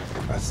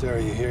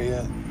 Sarah, you here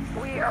yet?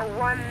 We are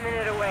 1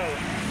 minute away.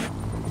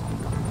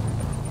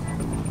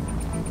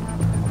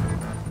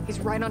 He's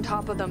right on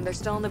top of them. They're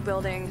still in the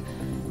building,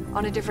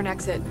 on a different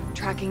exit,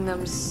 tracking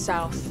them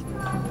south.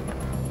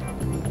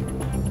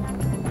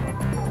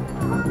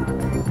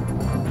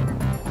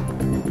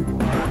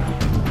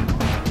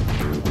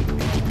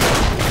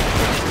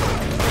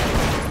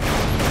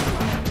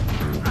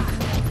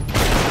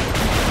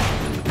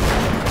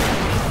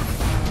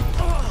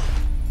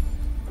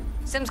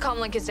 Sims'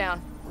 comlink is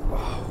down.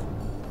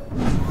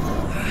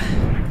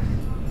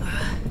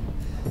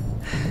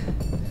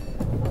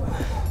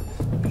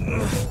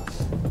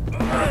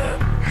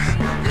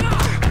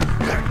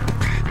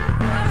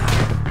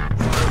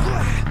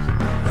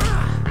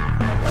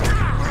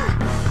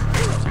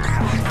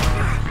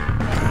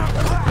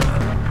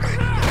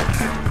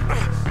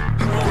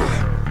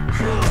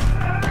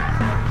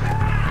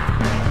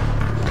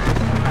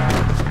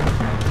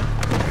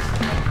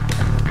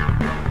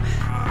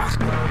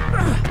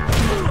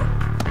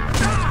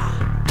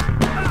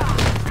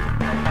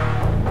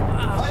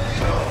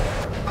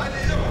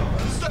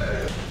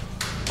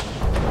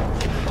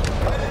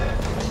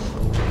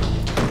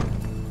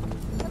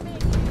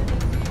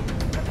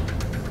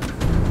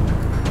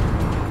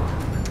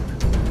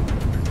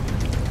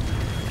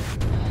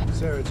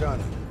 Sarah,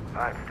 Johnny.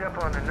 All right, step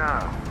on it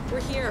now. We're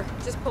here,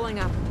 just pulling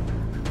up.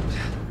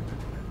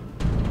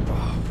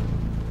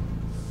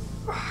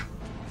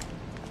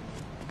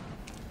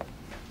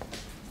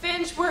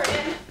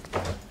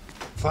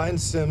 Find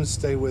Sims,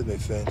 stay with me,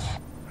 Finch.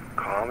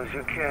 Calm as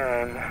you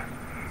can.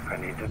 I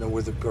need to know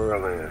where the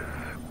girl is.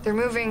 They're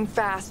moving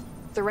fast.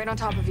 They're right on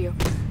top of you.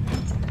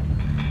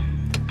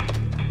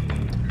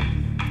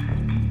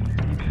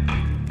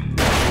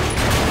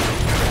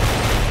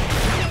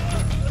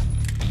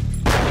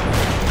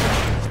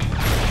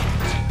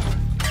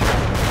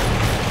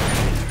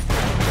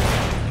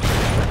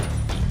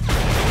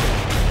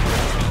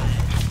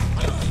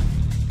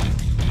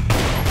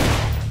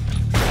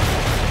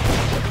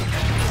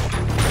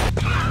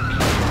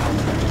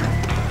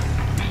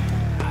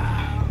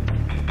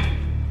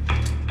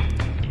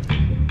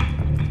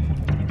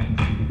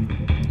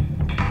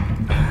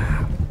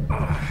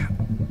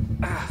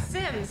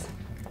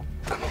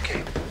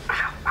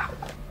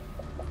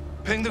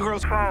 Ping the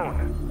girl's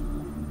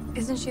phone.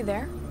 Isn't she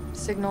there?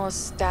 Signal is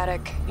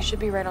static. You should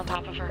be right on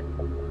top of her.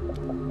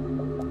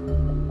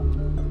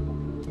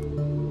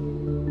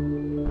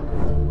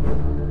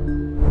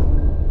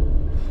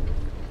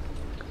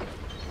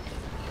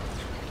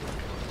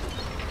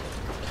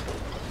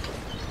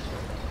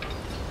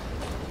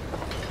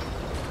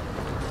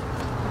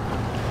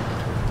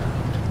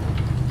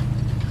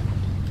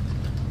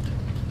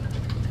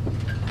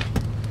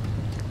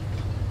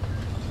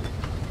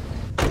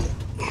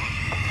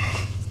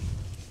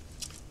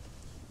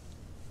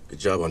 Good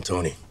job on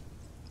Tony.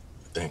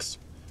 Thanks.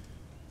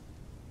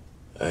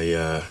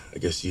 I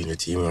guess you and your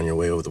team are on your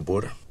way over the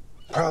border?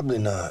 Probably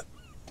not.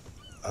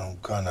 I'm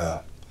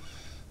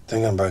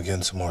thinking about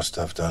getting some more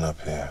stuff done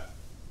up here.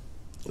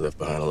 You left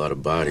behind a lot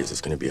of bodies.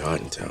 It's gonna be hot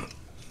in town.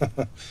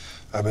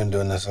 I've been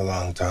doing this a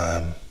long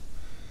time,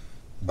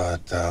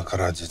 but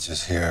Karadzic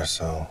is here,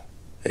 so...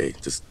 Hey,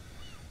 just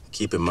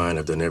keep in mind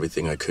I've done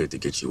everything I could to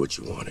get you what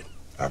you wanted.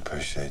 I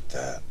appreciate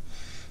that.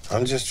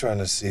 I'm just trying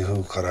to see who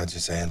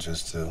Karadzic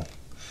answers to.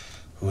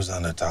 Who's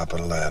on the top of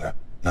the ladder.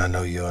 And I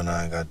know you and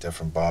I got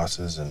different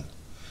bosses and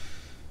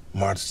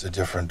marched to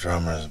different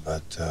drummers,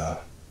 but,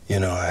 you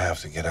know I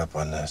have to get up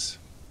on this.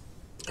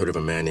 Heard of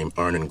a man named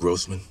Arnon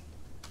Grossman?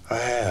 I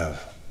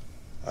have.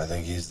 I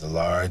think he's the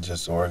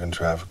largest organ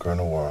trafficker in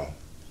the world.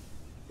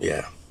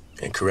 Yeah,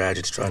 and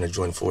Karadzic's trying to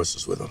join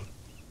forces with him.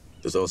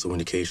 There's also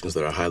indications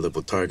that our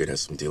high-level target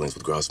has some dealings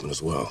with Grossman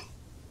as well.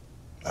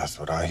 That's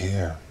what I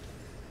hear.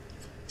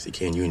 See,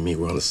 Kane, you and me,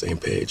 we're on the same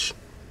page.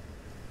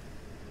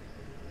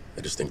 I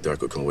just think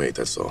Darko can wait,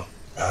 that's all.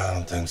 I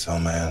don't think so,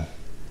 man.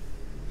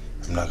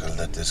 I'm not gonna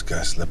let this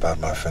guy slip out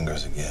my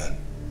fingers again.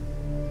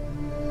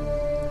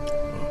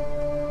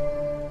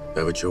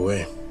 Have it your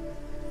way.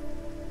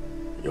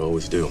 You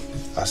always do.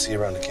 I'll see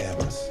you around the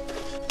campus.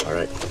 All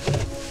right.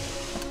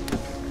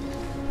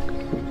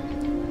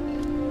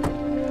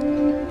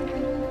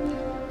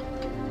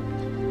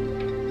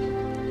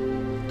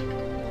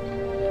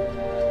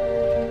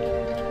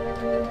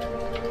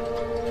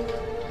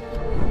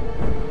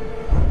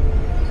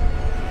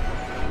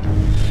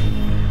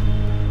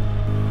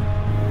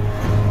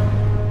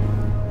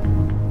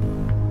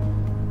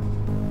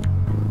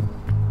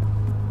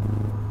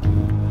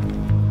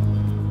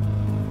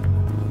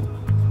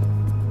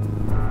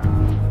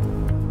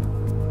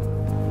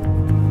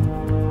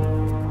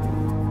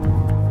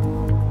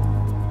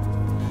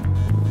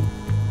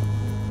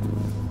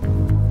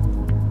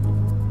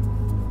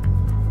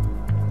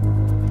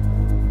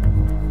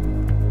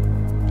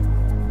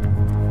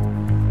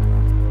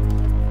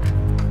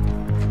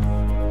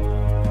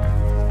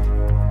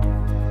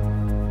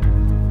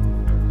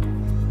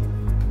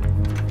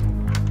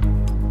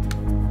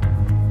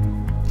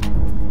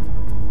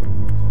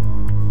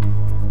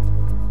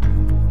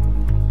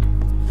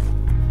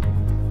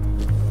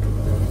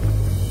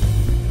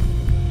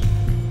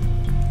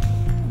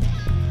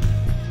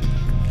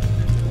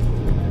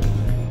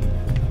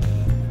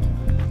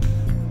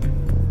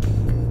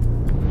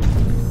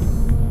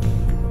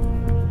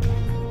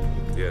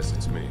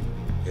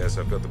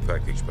 I've got the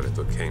package, but I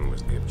thought Kane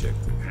was the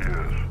objective.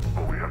 Yes,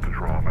 but we have to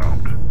draw him out.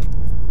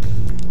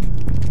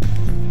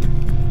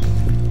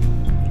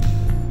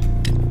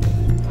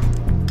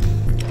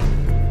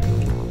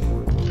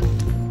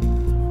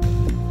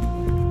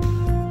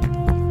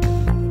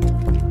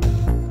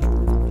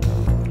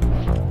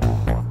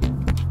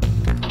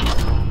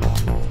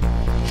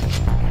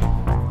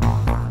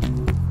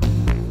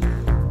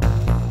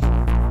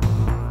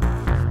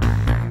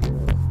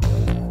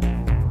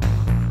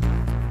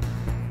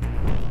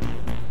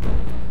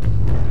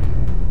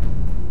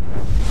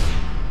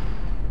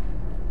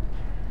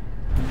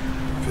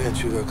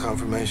 You got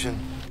confirmation?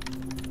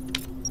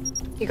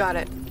 You got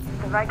it.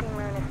 The Viking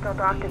moon is still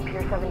docked at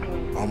Pier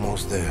 17.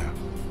 Almost there.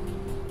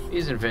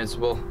 He's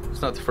invincible.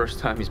 It's not the first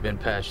time he's been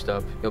patched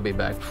up. He'll be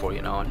back before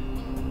you know it.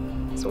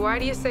 So why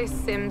do you say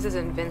Sims is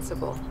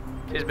invincible?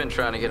 He's been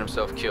trying to get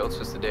himself killed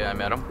since the day I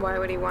met him. Why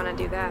would he want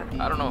to do that?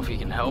 I don't know if he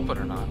can help it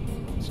or not.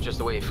 It's just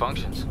the way he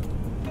functions.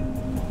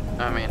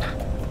 I mean,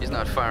 he's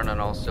not firing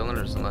on all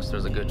cylinders unless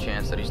there's a good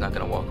chance that he's not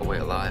going to walk away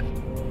alive.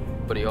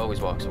 But he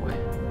always walks away.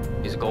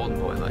 He's a golden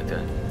boy like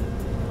that.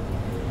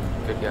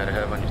 Good guy to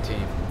have on your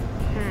team.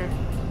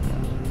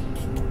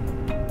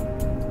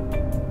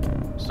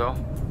 So,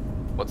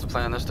 what's the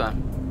plan this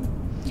time?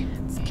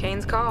 It's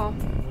Kane's call.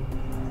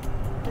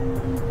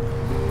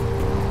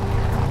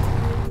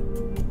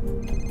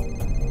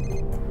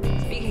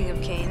 Speaking of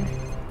Kane,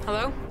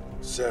 hello?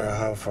 Sarah,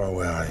 how far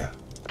away are you?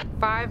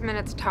 5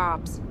 minutes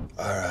tops.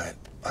 All right.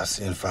 I'll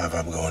see you in 5.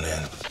 I'm going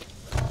in.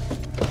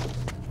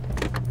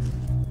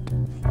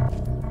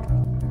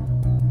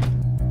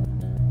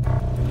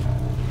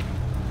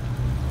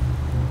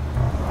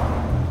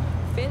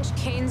 Finch,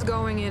 Kane's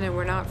going in and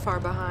we're not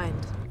far behind.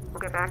 We'll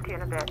get back to you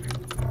in a bit.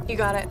 You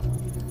got it.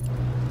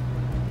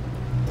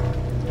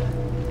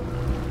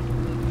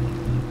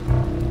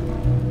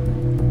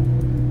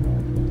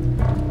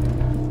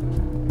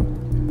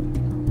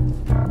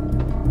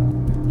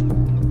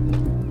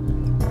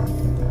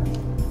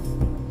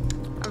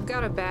 I've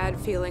got a bad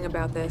feeling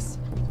about this.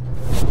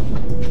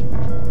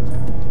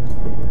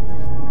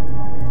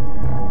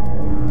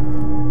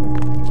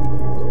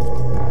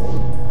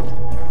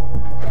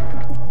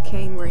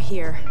 Kane, we're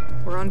here.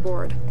 We're on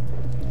board.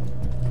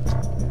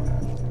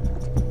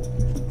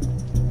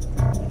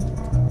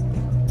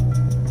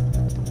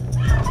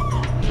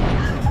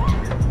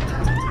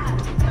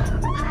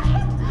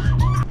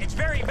 It's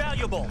very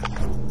valuable.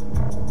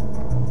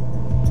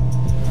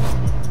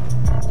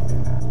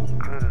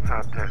 Clear the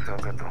top deck so I'll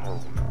get the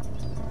hold.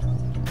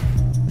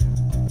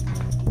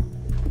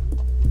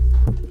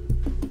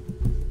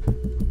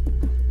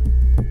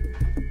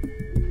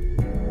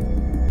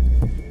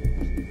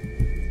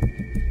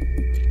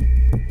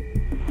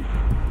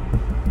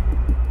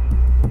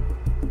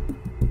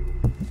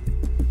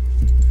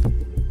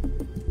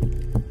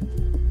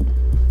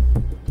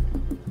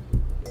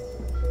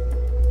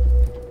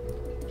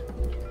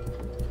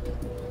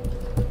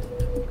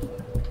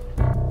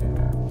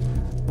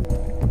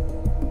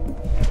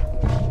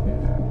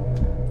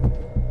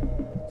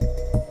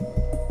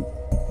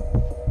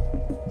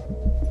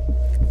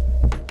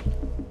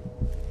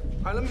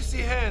 Let me see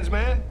hands,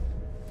 man.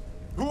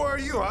 Who are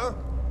you, huh?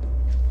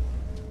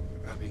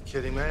 Gotta be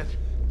kidding, man.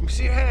 Let me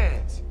see your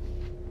hands.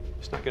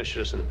 He's not gonna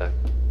shoot us in the back.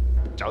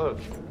 Oh.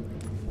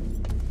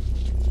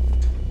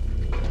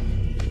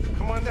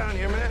 Come on down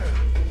here, man.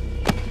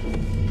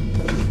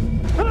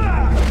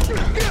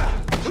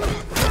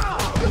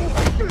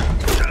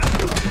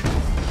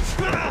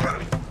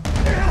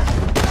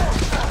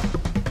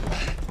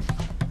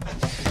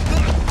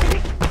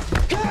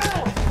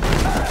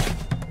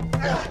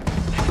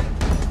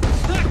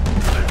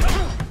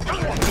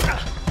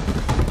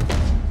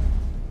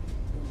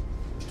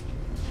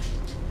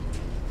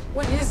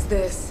 What is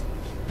this?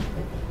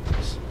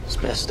 It's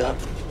messed up.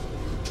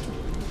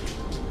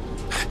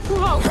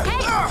 Whoa, hey!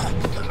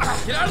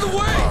 Get out of the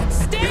way!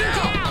 Stay Get out!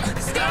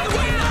 down! Stay Get out of the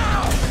down! way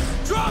now!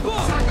 Drop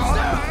off!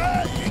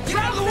 Sarah! Get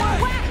out of the way!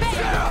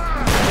 Sarah!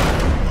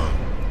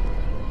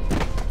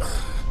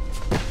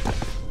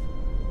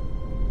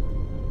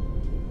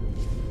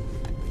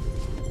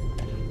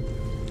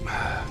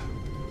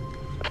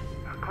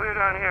 Clear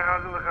down here.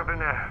 How's it look up in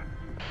there?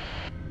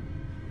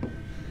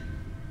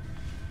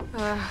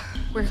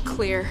 We're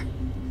clear.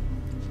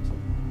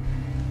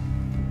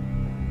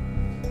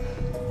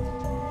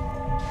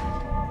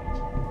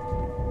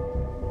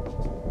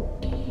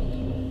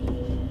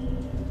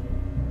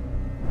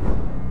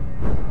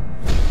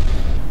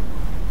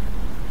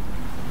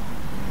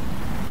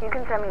 You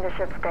can send me the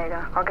ship's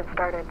data. I'll get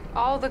started.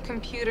 All the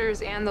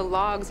computers and the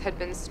logs had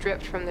been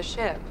stripped from the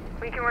ship.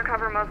 We can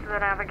recover most of the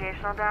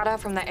navigational data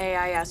from the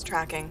AIS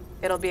tracking.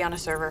 It'll be on a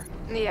server.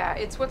 Yeah,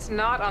 it's what's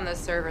not on the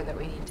server that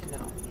we need to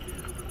know.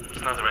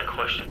 It's not the right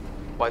question.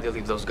 Why'd they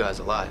leave those guys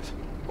alive?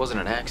 It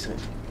wasn't an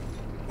accident.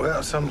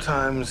 Well,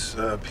 sometimes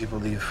people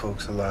leave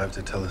folks alive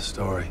to tell a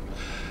story.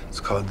 It's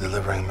called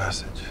delivering a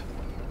message.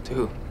 To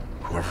who?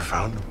 Whoever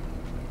found them.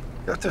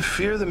 You have to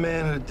fear the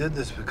man who did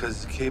this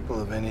because he's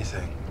capable of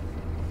anything.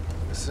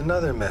 It's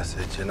another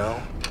message, you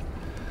know?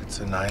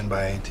 It's a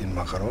 9x18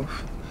 Makarov.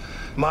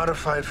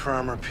 Modified for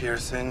armor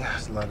piercing.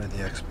 A lot of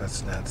the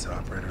Spetsnaz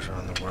operators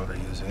around the world are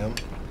using them.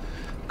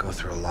 Go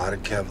through a lot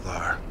of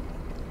Kevlar.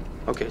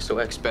 Okay, so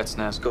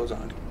ex-Spetsnaz goes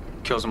on,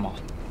 kills them all.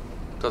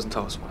 Doesn't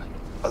tell us why.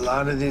 A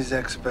lot of these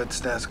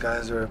ex-Spetsnaz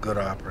guys are good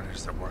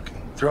operators. They're working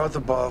throughout the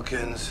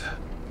Balkans.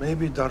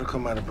 Maybe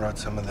Darko might have brought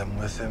some of them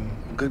with him.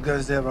 Good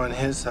guys they have on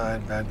his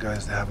side, bad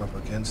guys they have up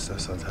against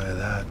us, I'll tell you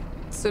that.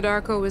 So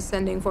Darko was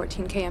sending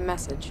 14K a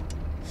message.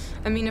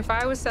 I mean, if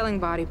I was selling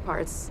body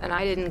parts and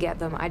I didn't get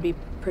them, I'd be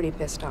pretty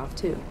pissed off,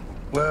 too.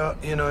 Well,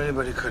 you know,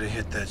 anybody could have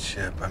hit that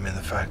ship. I mean,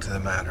 the fact of the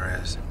matter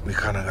is, we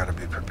kind of got to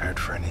be prepared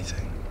for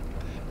anything.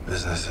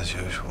 Business as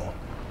usual.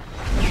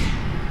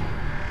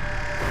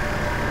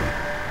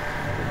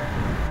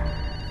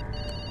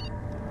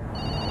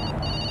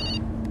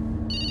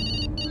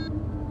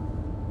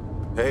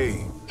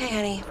 Hey. Hey,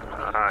 honey.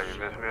 You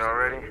missed me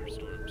already?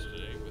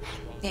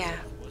 Yeah.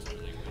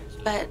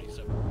 But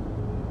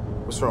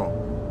What's wrong?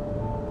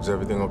 Is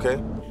everything okay?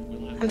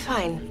 I'm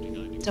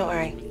fine. Don't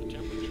worry.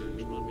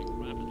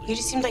 You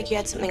just seemed like you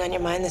had something on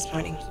your mind this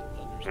morning.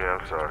 Yeah,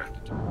 I'm sorry.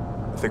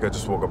 I think I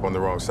just woke up on the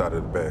wrong side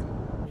of the bed.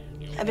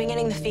 I've been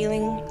getting the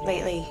feeling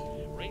lately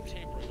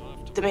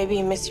that maybe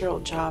you miss your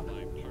old job.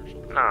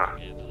 Nah.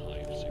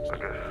 I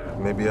guess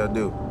Maybe I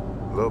do.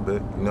 A little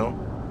bit, you know?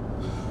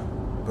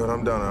 But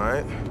I'm done, all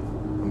right?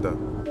 I'm done.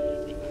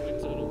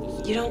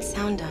 You don't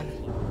sound done.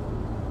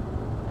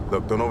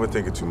 Look, don't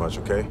overthink it too much,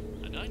 okay?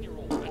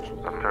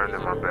 I've turned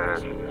in my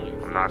badge.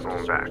 I'm not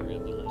going back.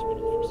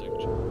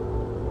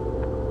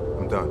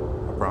 I'm done.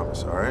 I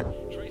promise, all right?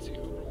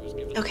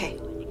 Okay.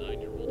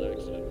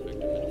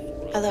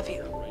 I love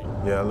you.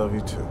 Yeah, I love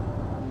you too.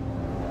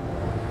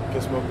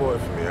 Kiss my boy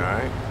for me, all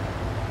right?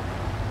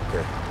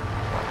 Okay.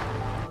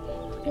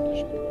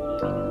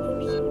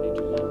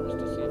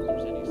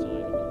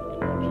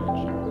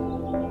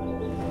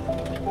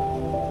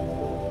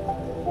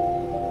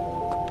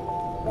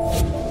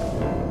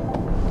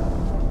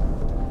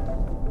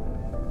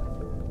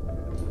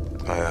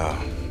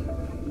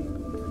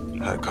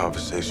 I had a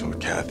conversation with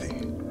Kathy.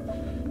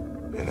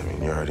 And I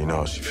mean, you already know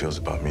how she feels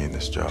about me in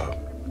this job.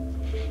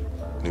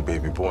 New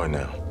baby boy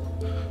now.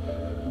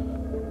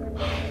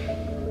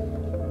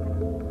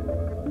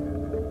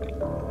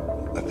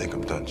 I think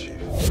I'm done, Chief.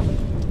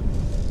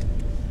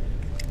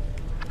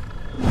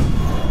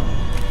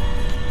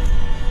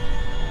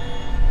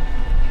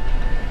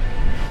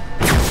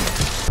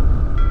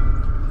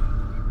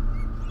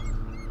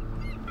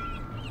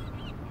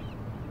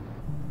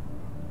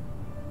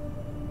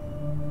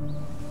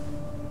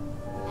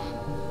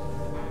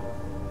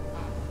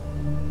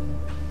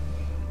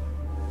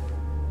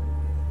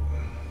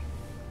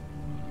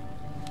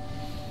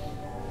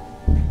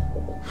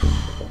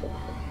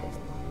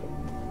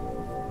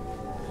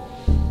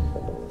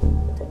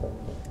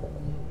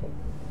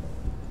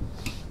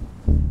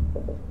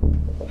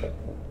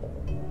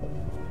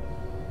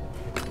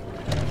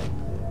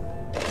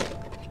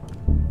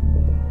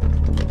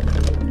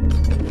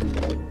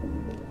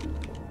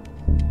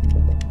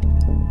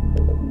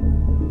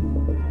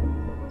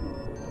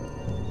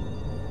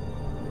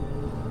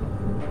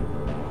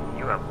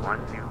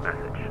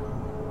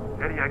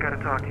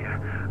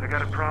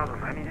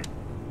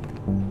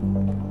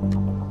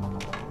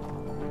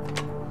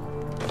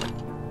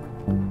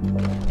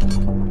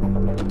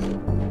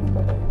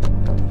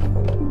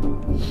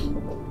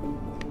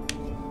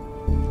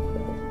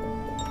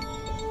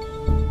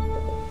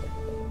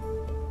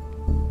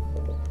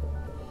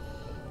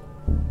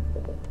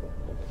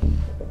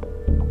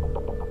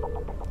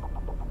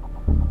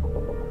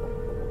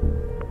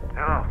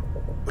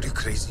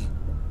 Crazy?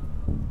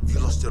 You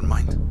lost your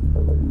mind.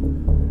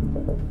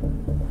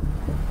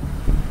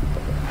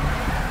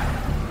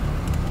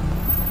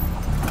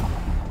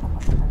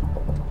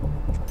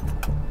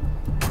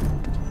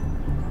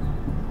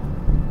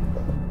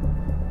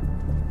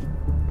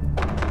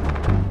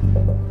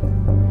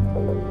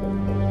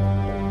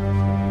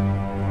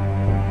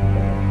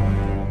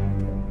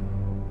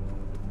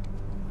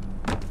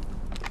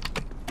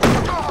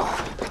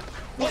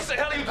 What the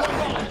hell are you doing?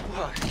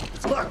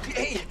 Look,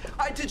 hey,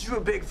 I did you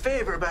a big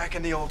favor back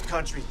in the old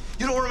country.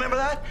 You don't remember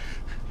that?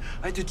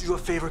 I did you a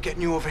favor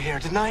getting you over here,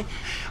 didn't I?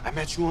 I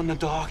met you on the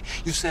dock.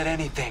 You said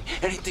anything.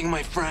 Anything,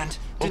 my friend.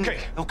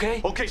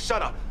 Okay? Okay,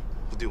 shut up.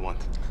 What do you want?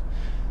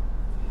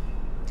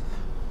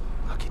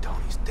 Lucky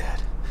Tony's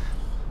dead.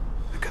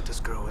 I got this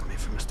girl with me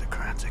for Mr.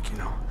 Kranzik, you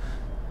know.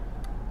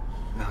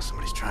 Now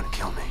somebody's trying to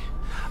kill me.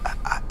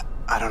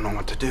 I don't know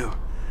what to do.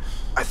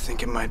 I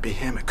think it might be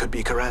him. It could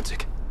be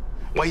Kranzik.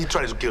 Why he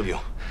tries to kill you?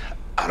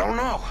 I don't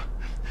know.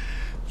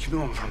 You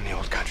know him from the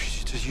old country.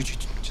 You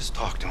just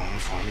talk to him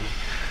for me.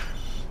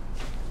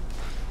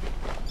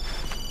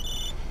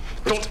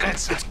 Don't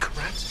answer. It's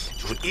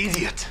Kranzik. You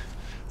idiot.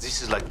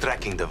 This is like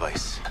tracking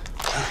device.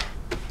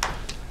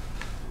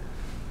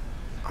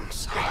 I'm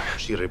sorry.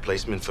 She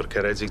replacement for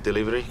Kranzik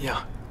delivery?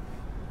 Yeah.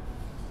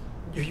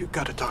 You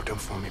gotta talk to him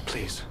for me,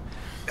 please.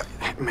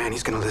 Man,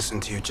 he's gonna listen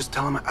to you. Just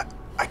tell him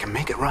I can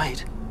make it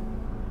right.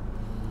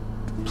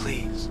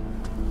 Please.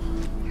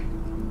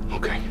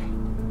 Okay.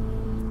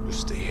 You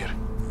stay here.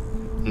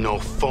 No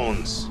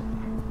phones.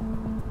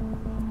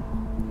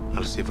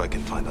 I'll see if I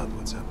can find out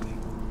what's happening.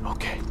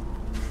 Okay.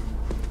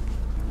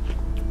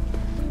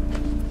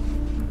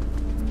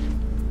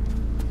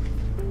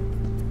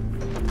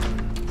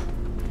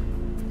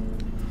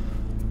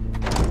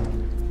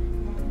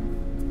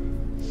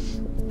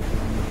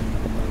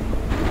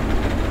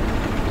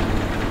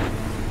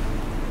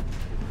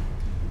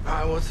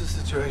 What's the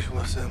situation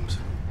with Sims?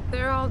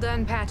 They're all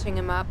done patching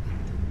him up.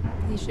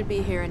 He should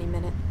be here any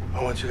minute.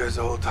 I want you guys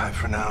to hold tight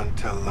for now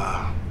until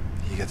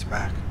he gets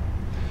back.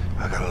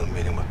 I got a little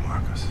meeting with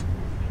Marcus.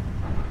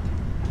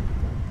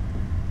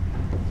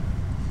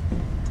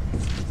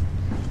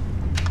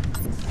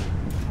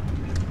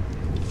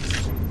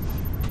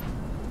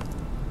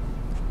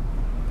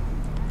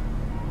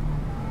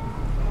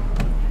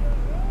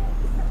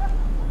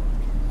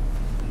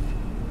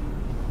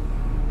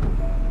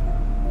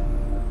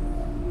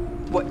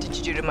 What did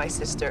you do to my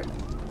sister?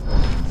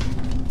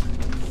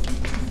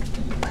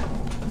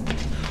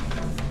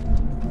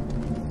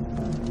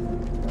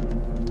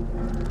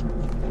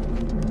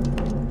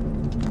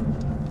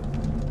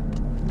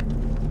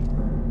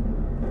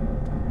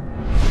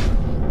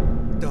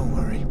 Don't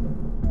worry.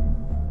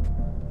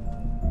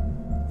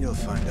 You'll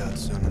find out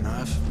soon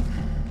enough.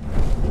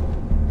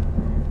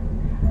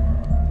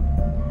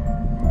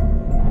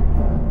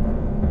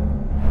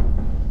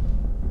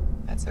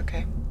 That's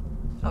okay.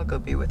 I'll go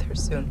be with her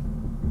soon.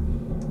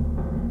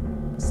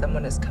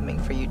 Someone is coming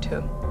for you,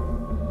 too.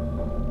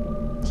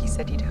 He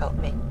said he'd help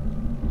me.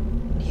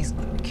 And he's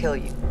going to kill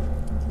you.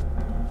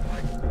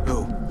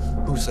 Who?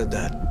 Who said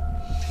that?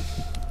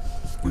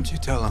 What'd you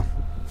tell him?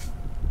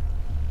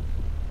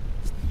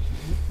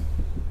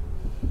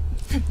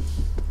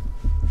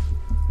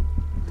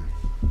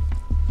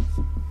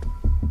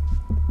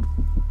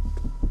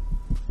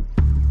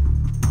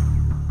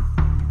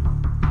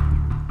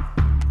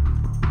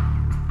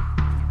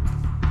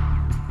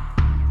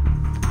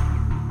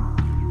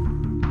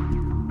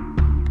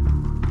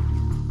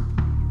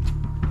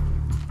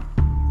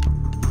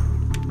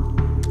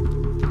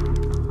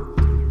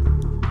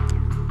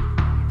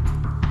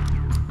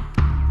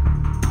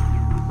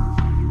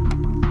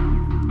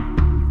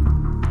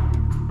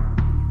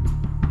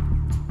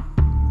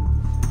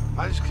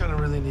 I just kind of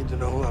really need to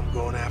know who I'm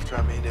going after.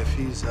 I mean, if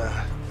he's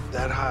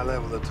that high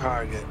level of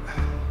target,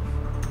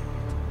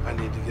 I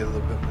need to get a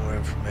little bit more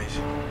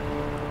information.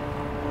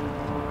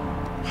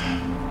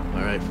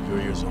 All right, for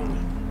your ears only.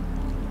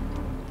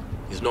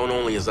 He's known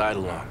only as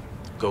Eidolon,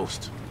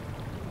 Ghost.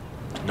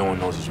 No one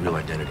knows his real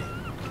identity.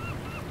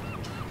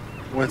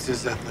 What's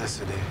his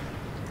ethnicity?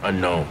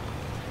 Unknown.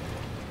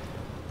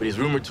 But he's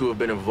rumored to have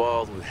been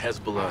involved with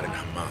Hezbollah and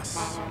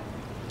Hamas.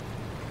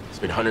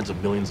 Spent hundreds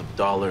of millions of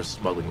dollars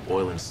smuggling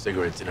oil and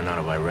cigarettes in and out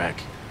of Iraq.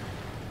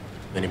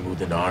 Then he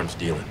moved into arms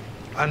dealing.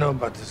 I know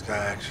about this guy,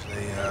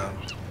 actually.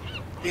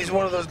 He's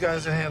one of those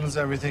guys that handles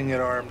everything at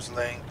arm's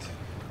length.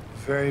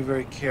 Very,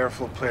 very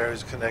careful player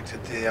who's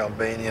connected to the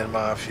Albanian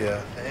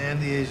mafia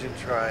and the Asian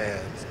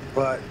triads.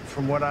 But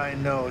from what I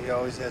know, he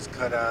always has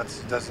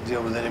cutouts. He doesn't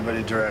deal with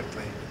anybody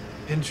directly.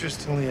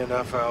 Interestingly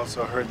enough, I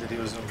also heard that he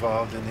was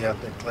involved in the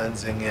ethnic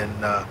cleansing in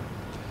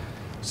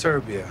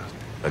Serbia.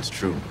 That's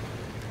true.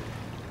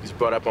 He's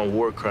brought up on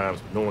war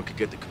crimes, but no one could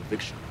get the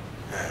conviction.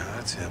 Yeah,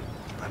 that's him.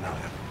 I know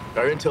him.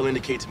 Our intel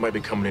indicates he might be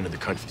coming into the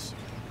country soon.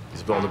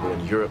 He's vulnerable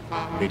in Europe,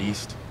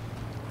 Mideast.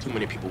 Too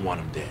many people want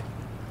him dead.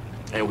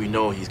 And we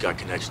know he's got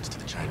connections to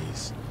the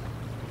Chinese.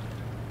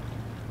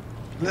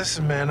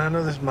 Listen, man, I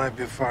know this might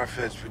be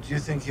far-fetched, but do you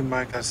think he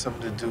might got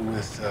something to do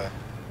with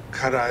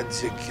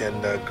Karadzic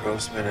and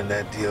Grossman and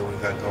that deal we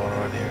got going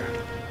on here?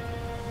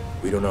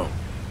 We don't know.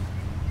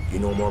 You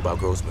know more about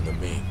Grossman than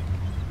me.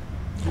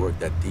 He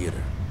worked at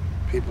theater.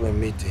 People are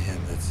meat to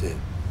him, that's it.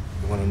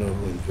 You want to know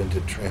who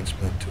invented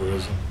transplant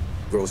tourism?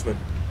 Grossman?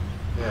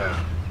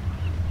 Yeah.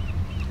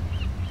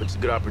 But it's a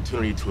good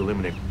opportunity to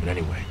eliminate him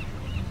anyway.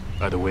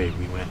 Either way,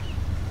 we win.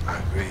 I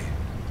agree.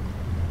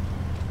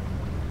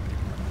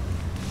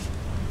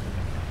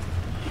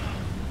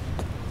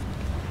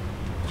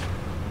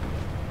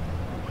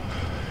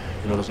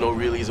 You know, there's no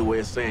real easy way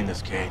of saying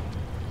this, Kane.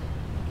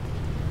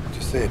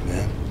 Just say it,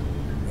 man.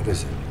 What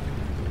is it?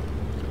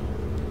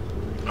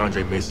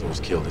 Andre Mason was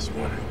killed this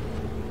morning.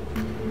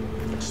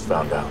 I just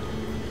found out.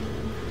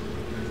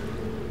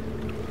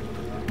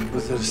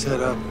 Was it a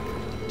setup?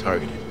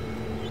 Targeted.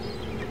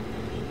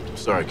 I'm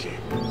sorry, Kane.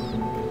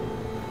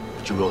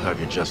 But you will have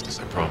your justice,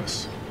 I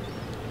promise.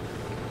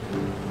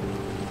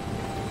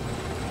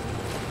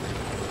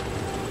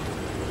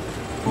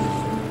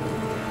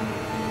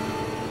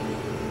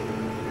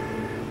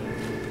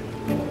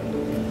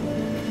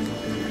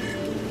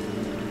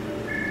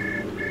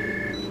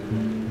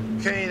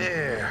 Kane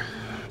here.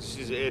 This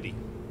is Eddie,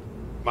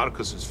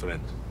 Marcus's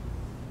friend.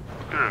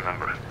 Do you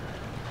remember?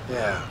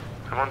 Yeah.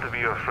 I want to be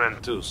your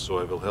friend too, so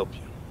I will help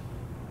you.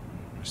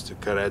 Mr.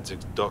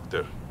 Karadzic's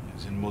doctor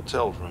is in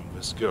motel room with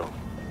this girl.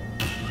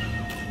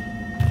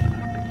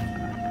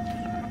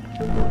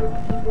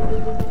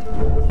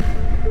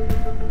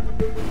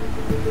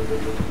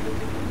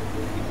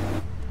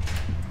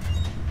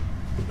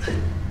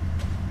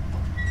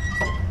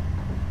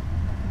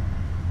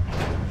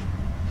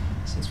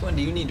 Since when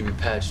do you need to be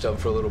patched up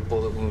for a little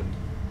bullet wound?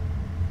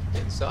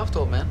 Getting soft,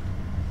 old man.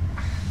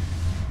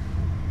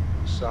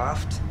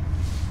 Soft?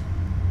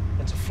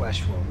 That's a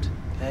flesh wound,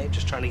 okay?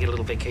 Just trying to get a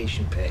little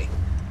vacation pay.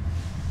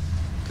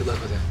 Good luck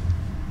with it.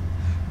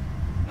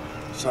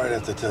 Sorry to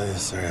have to tell you,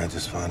 sir. I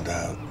just found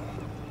out.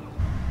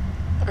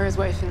 Are his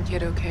wife and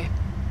kid okay?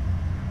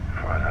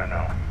 As far as I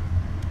know.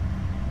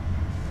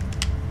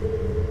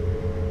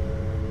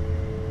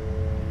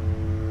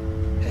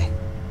 Hey.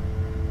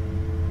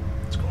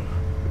 What's going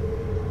on?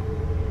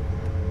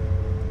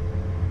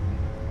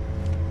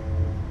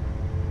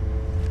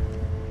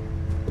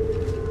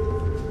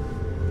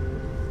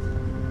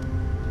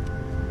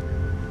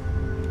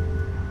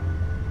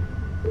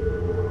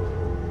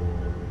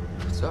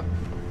 What's up?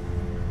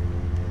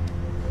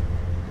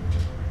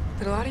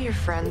 Did a lot of your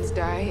friends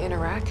die in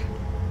Iraq?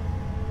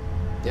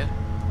 Yeah,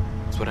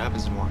 that's what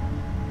happens in war.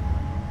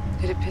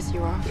 Did it piss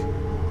you off?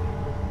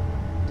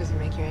 Does it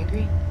make you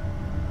angry?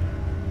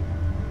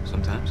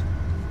 Sometimes.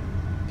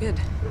 Good.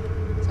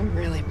 'Cause I'm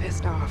really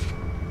pissed off.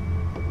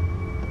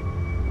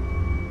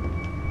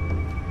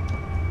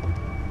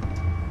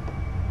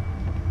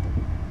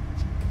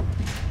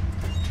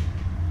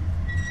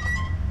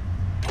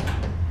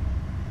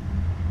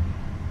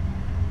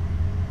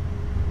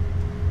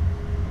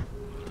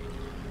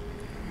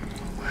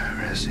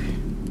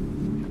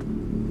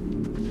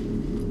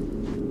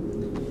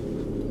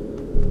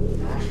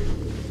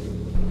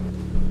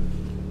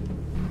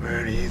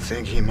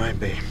 think he might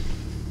be.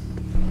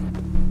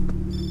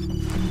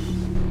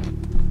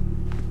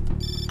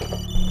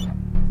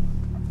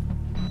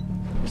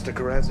 Mr.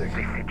 Karadzik.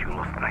 They said you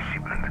lost my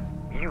shipment.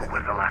 You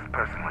were the last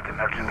person with the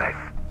merchandise.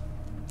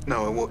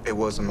 No, it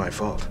wasn't my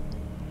fault.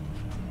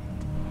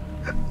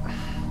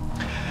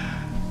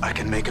 I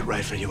can make it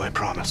right for you, I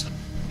promise.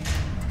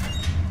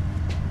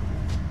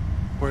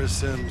 Where's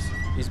Sims?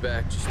 He's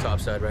back, just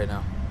topside right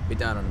now. Be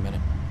down in a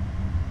minute.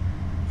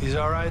 He's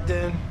all right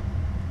then?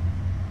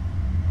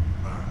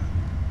 All right.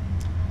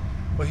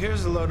 Well,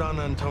 here's the lowdown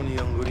on Tony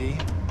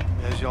Nguri.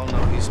 As y'all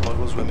know, he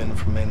smuggles women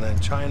from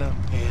mainland China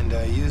and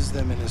uses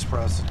them in his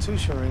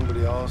prostitution ring, but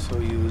he also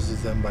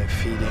uses them by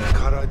feeding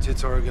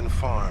Karajit's Oregon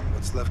farm.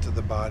 What's left of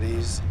the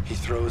bodies, he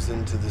throws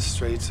into the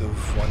Straits of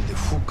Juan de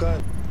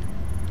Fuca.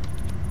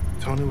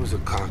 Tony was a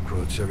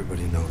cockroach,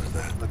 everybody knows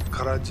that. But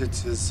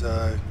Karajit's is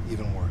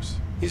even worse.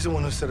 He's the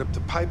one who set up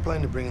the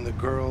pipeline to bring in the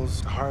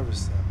girls to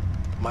harvest them.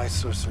 My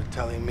sources are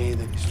telling me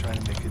that he's trying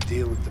to make a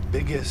deal with the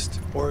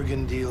biggest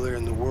organ dealer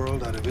in the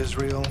world out of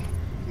Israel,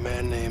 a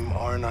man named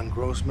Arnon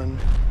Grossman.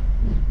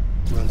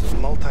 Runs a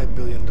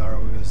multi-billion-dollar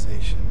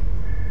organization.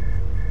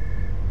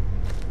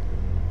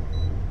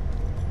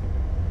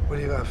 What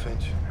do you got,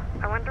 Finch?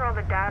 I went through all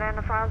the data and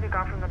the files you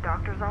got from the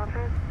doctor's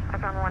office. I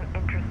found one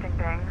interesting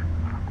thing.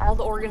 All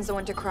the organs that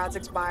went to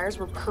Karadzik's buyers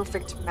were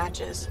perfect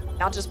matches.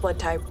 Not just blood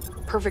type,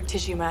 perfect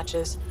tissue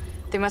matches.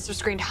 They must have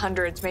screened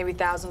hundreds, maybe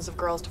thousands of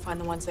girls to find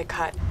the ones they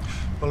cut.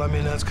 Well, I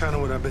mean, that's kind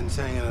of what I've been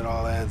saying, and it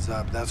all adds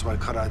up. That's why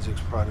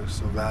Karadzik's product's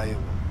so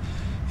valuable.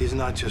 He's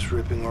not just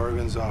ripping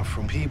organs off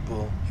from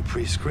people. He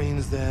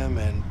pre-screens them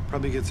and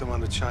probably gets them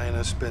out of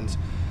China, spends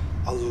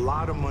a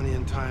lot of money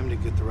and time to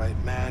get the right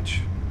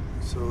match.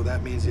 So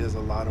that means he has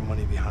a lot of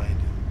money behind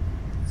him.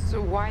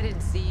 So why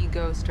did Z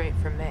go straight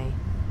for May?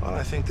 Well,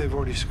 I think they've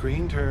already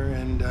screened her,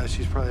 and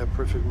she's probably a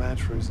perfect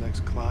match for his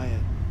next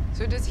client.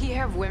 So does he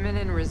have women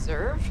in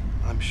reserve?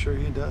 I'm sure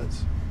he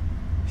does.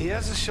 He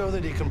has a show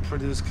that he can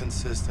produce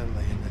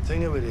consistently, and the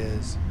thing of it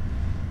is,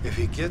 if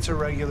he gets a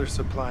regular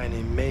supply and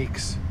he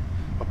makes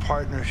a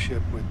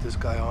partnership with this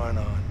guy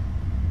Arnon,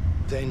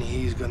 then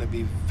he's going to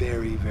be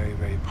very, very,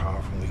 very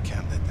powerful. We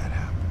can't let that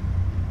happen.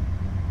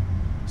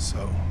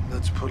 So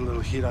let's put a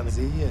little heat on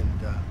Z and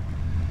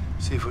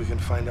see if we can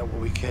find out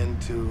what we can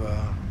to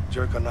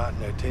jerk a knot in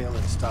their tail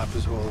and stop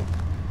his whole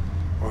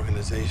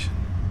organization.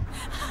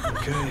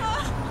 Okay,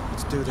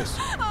 let's do this.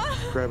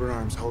 Grab her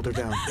arms, hold her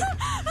down.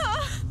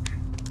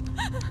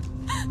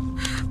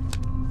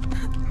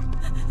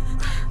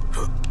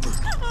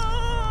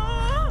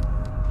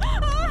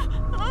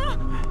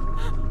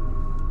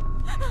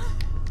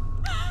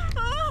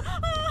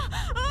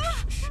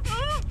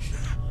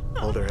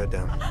 Hold her head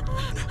down.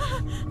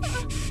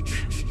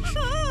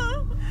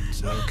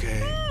 It's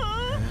okay.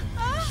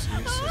 See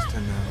your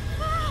sister now.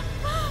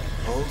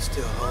 Hold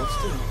still, hold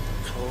still.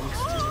 Hold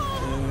still.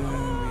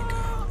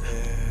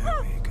 There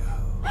we go.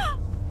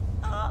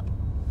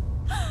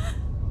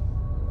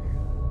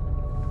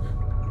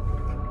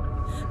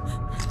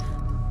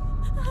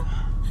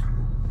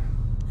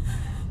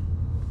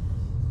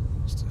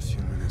 Just a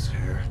few minutes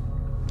here.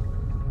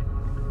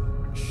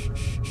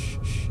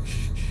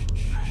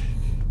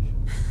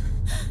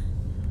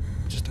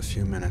 Just a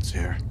few minutes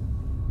here.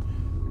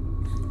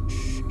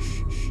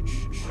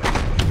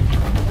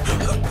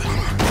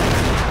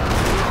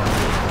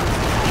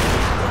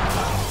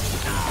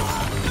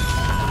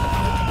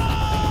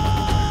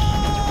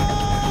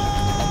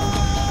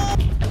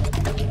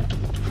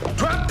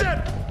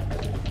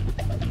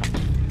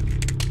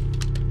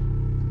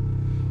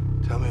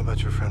 Tell me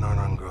about your friend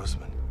Arnon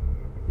Grossman.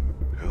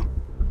 Who?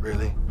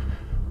 Really?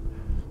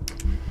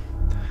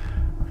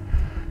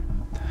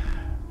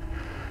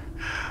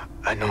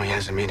 I know he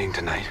has a meeting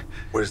tonight.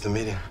 Where's the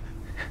meeting?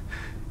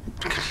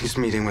 He's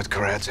meeting with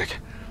Karadzik.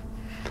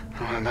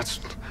 Oh, and that's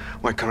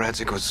why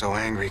Karadzik was so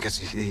angry, because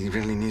he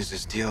really needs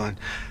this deal. And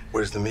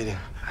where's the meeting?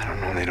 I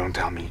don't know. They don't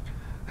tell me.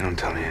 They don't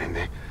tell me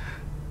anything.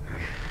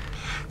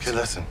 Okay,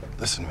 listen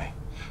to me.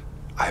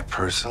 I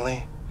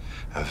personally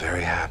am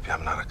very happy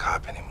I'm not a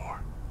cop anymore.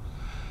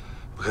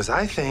 Because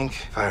I think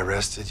if I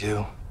arrested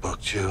you,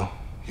 booked you,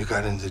 you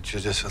got into the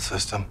judicial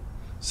system,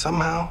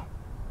 somehow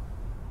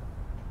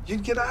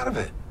you'd get out of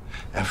it.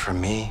 And for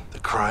me, the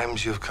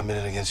crimes you've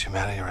committed against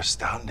humanity are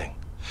astounding.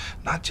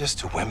 Not just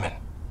to women,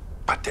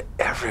 but to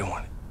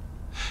everyone.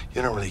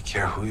 You don't really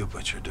care who you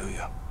butcher, do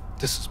you?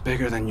 This is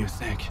bigger than you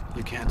think.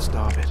 You can't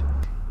stop it.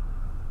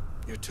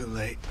 You're too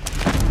late.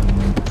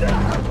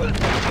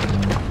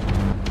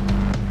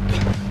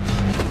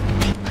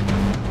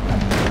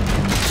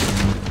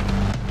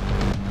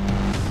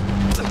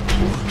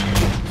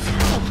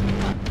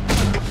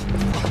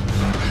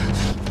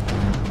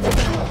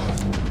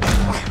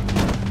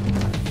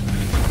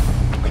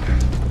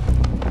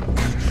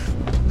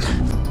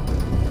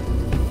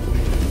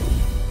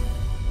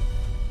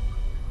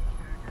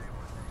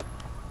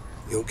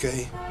 You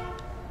okay?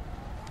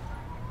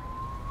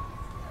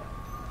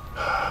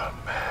 Oh,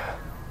 man.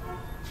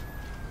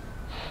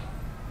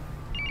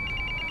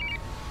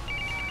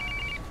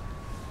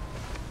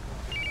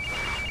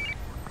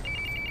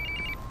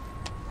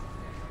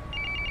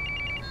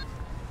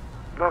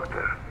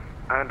 Doctor,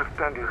 I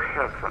understand you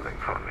have something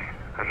for me.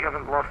 I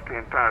haven't lost the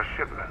entire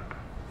shipment.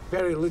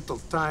 Very little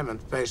time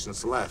and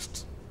patience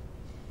left.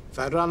 If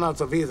I run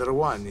out of either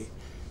one,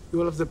 you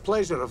will have the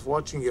pleasure of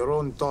watching your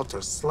own daughter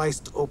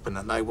sliced open,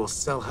 and I will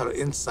sell her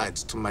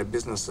insides to my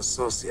business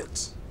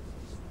associates.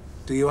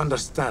 Do you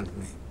understand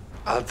me?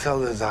 I'll tell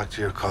the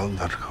doctor you're called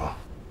Narco.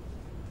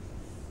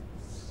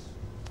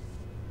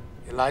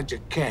 Elijah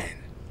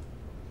Kane.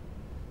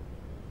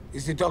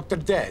 Is the doctor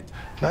dead?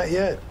 Not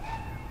yet.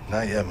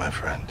 Not yet, my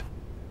friend.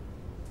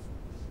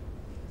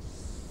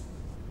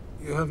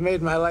 You have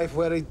made my life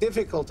very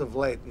difficult of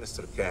late,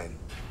 Mr. Kane.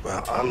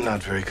 Well, I'm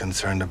not very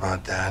concerned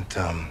about that.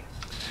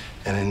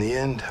 And in the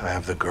end, I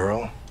have the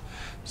girl,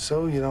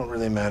 so you don't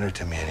really matter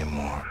to me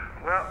anymore.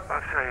 Well,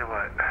 I'll tell you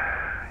what.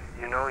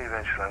 You know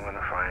eventually I'm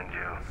gonna find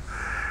you.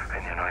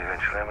 And you know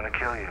eventually I'm gonna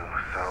kill you,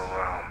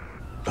 so,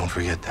 Don't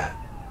forget that.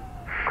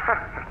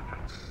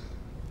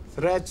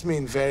 Threats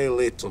mean very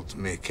little to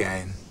me,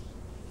 Kane.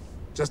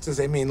 Just as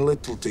they mean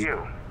little to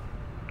you.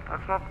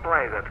 Let's not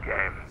play that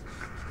game.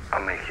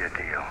 I'll make you a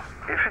deal.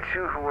 If it's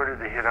you who ordered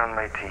the hit on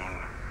my team,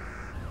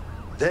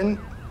 Then,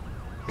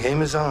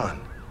 game is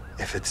on.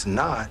 If it's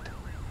not,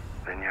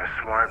 then you're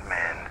a smart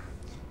man.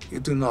 You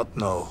do not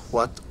know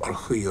what or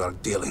who you are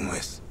dealing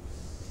with.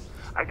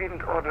 I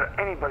didn't order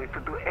anybody to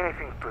do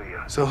anything to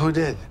you. so who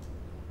did?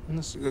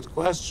 That's a good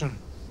question.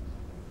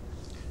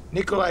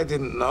 Nikolai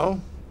didn't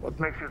know. What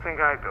makes you think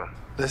I do?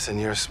 Listen,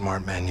 you're a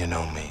smart man, you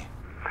know me.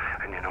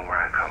 And you know where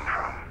I come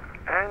from.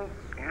 And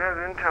you have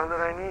intel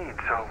that I need,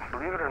 so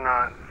believe it or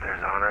not,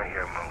 there's honor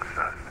here amongst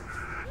us.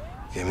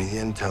 Give me the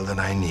intel that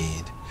I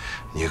need.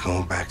 You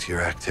go back to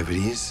your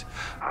activities.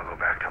 I'll go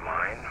back to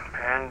mine,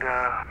 and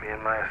me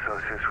and my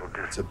associates will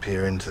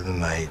Disappear into the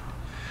night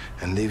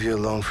and leave you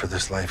alone for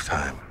this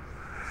lifetime.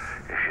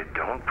 If you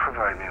don't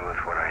provide me with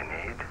what I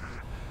need,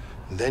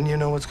 Then you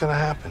know what's gonna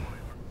happen.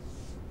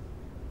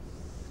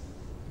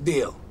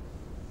 Deal.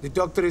 The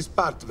doctor is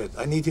part of it.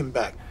 I need him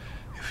back.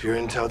 If your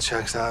intel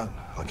checks out,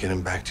 I'll get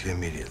him back to you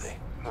immediately.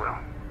 well,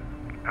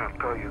 I'll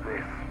tell you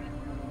this.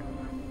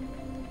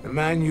 The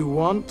man you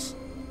want,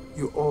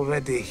 you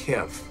already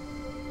have.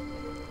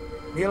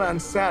 Milan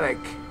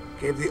Sarek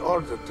gave the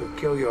order to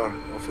kill your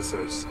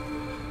officers.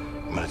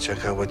 I'm gonna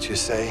check out what you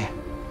say.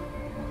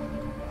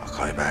 I'll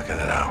call you back in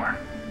an hour.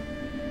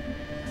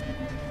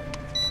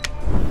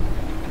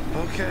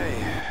 Okay,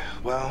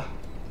 well,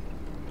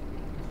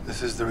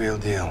 this is the real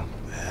deal.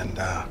 And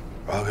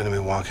we're all gonna be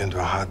walking into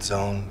a hot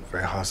zone,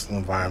 very hostile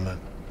environment.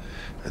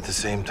 At the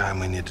same time,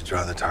 we need to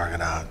draw the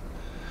target out.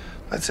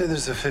 I'd say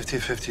there's a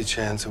 50-50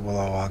 chance that we'll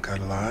all walk out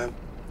alive.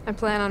 I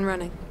plan on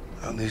running.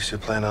 At least you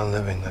plan on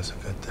living. That's a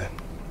good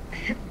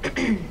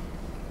thing.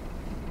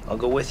 I'll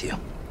go with you.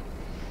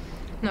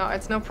 No,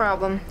 it's no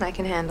problem. I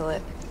can handle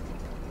it.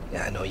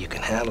 Yeah, I know you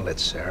can handle it,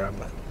 Sarah,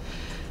 but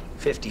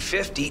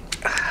 50-50,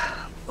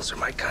 those are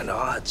my kind of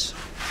odds.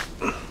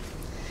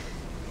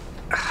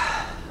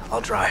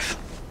 I'll drive.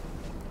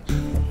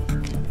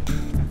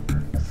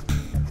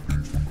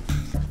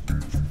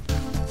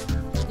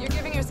 You're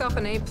giving yourself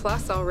an A+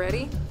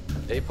 already?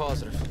 A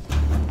positive.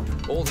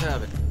 Old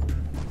habit.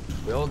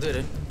 We all did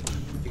it.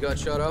 If you got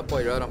shot up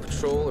while you're out on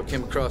patrol or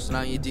came across an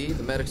IED,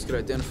 the medics could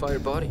identify your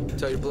body,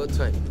 tell your blood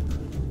type.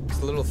 It's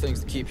the little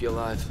things that keep you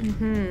alive.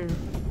 Mm-hmm.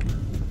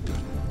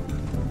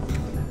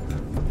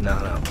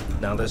 No.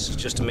 Now this is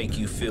just to make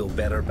you feel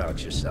better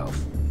about yourself.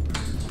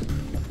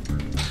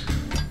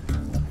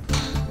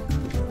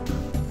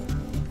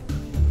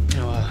 You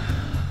know,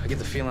 I get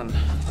the feeling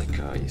like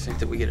you think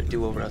that we get a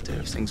do-over out there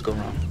if things go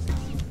wrong.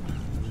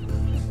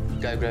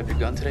 Guy grabbed your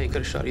gun today, he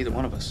could have shot either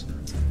one of us.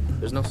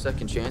 There's no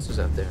second chances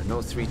out there.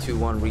 No 3, 2,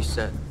 1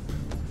 reset.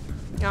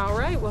 All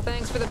right, well,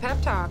 thanks for the pep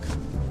talk.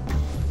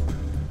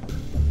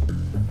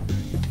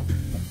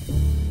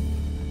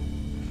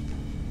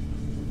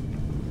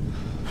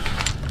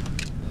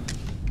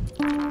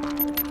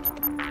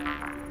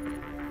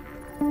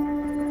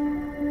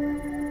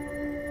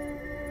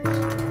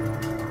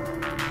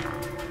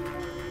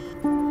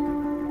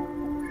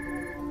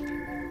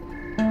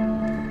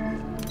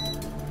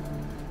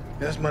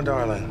 Yes, my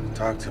darling.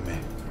 Talk to me.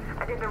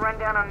 I did the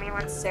rundown on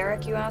Milan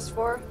Sarek you asked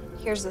for.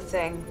 Here's the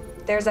thing.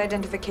 There's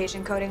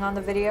identification coding on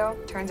the video.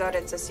 Turns out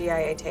it's a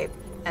CIA tape.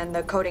 And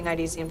the coding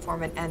ID's the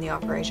informant and the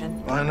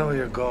operation. Well, I know where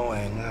you're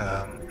going.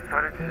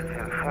 Started as the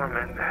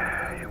informant.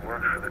 You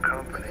work for the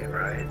company,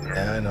 right?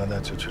 Yeah, I know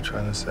that's what you're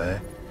trying to say.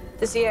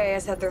 The CIA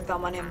has had their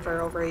thumb on him for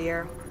over a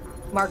year.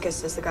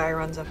 Marcus is the guy who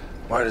runs him.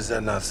 Why does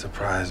that not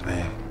surprise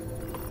me?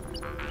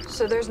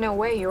 So there's no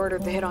way you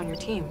ordered the hit on your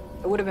team.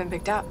 It would have been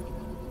picked up.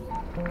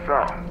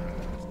 So,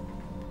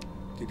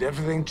 did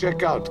everything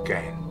check out,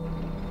 Kane?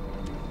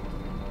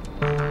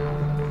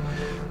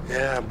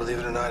 Yeah, believe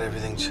it or not,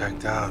 everything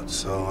checked out.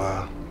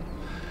 So,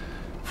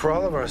 for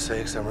all of our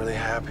sakes, I'm really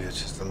happy.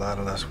 It's just a lot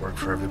of less work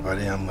for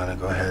everybody. I'm gonna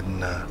go ahead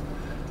and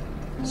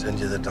send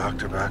you the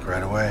doctor back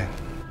right away.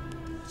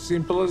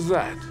 Simple as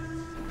that.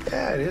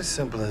 Yeah, it is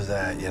simple as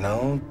that, you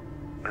know?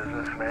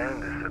 Businessman,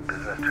 this is a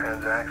business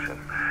transaction.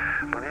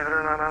 Believe it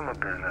or not, I'm a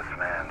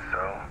businessman,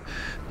 so...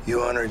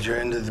 You honored your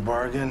end of the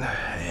bargain,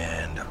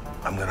 and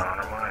I'm gonna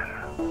honor mine.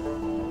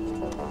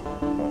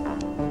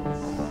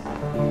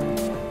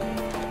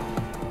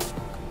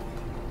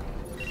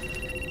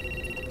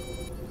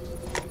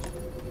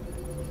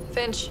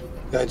 Finch.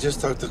 Yeah, I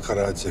just talked to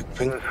Karadzik.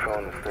 Ping his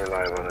phone to stay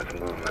live on its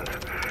movements.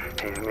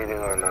 He's meeting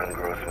our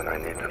non-Grossman. I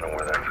need to know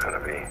where that's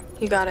gonna be.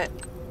 You got it.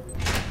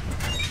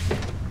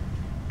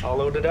 All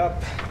loaded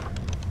up.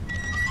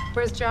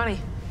 Where's Johnny?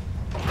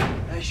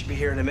 I should be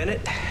here in a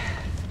minute.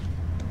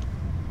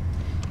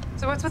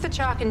 So what's with the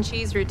chalk and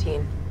cheese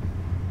routine?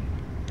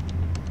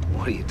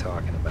 What are you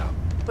talking about?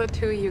 The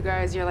two of you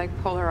guys, you're like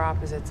polar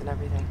opposites and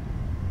everything.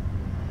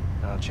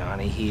 Oh,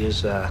 Johnny,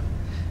 he's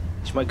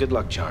my good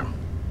luck charm.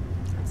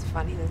 That's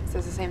funny. That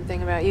says the same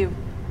thing about you.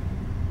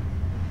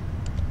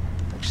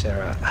 Look,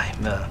 Sarah,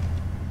 I'm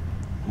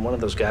one of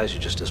those guys who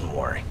just doesn't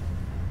worry.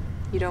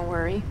 You don't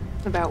worry?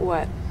 About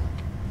what?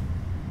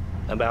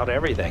 About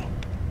everything.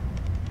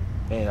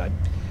 I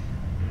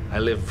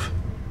live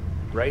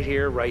right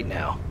here, right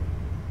now.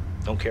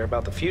 Don't care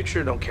about the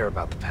future, don't care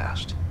about the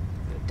past.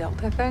 The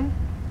Delta thing?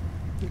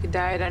 You could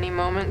die at any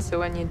moment, so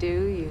when you do,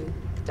 you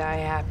die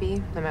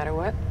happy, no matter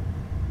what?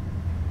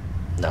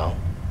 No.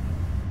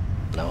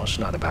 No, it's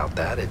not about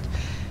that.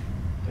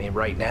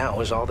 Right now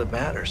is all that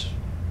matters.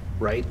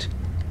 Right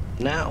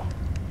now.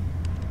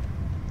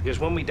 Because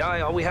when we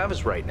die, all we have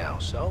is right now,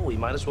 so we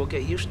might as well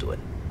get used to it.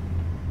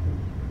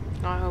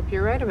 I hope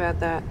you're right about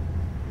that.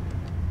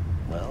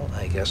 Well,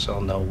 I guess I'll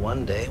know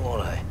one day,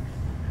 won't I?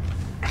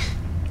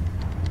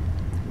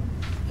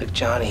 Look,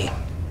 Johnny's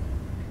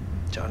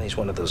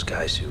one of those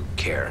guys who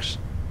cares.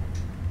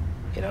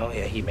 Yeah,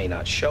 he may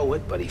not show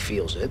it, but he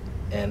feels it.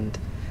 And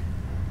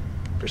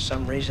for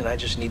some reason, I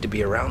just need to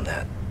be around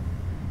that.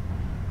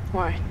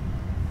 Why?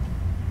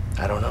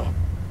 I don't know.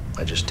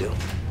 I just do.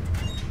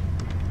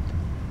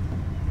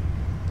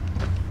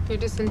 You're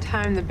just in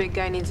time. The big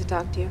guy needs to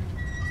talk to you.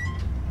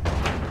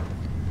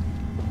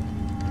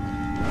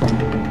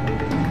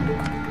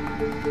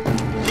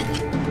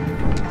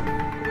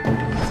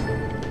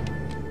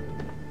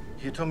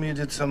 You told me you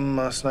did some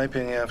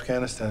sniping in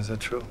Afghanistan. Is that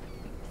true?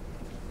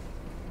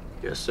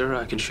 Yes, sir,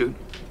 I can shoot.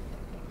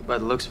 By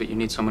the looks of it, you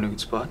need someone who can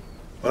spot.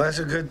 Well, that's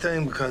a good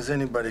thing because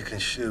anybody can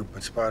shoot,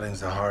 but spotting's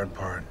the hard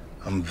part.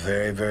 I'm a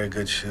very, very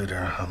good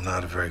shooter. I'm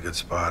not a very good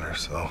spotter,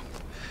 so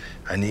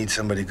I need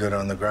somebody good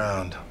on the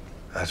ground.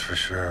 That's for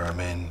sure. I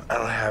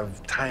don't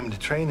have time to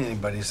train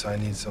anybody, so I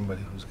need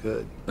somebody who's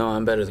good. No,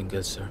 I'm better than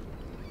good, sir.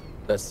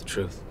 That's the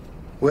truth.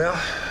 Well,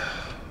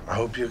 I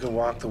hope you can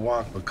walk the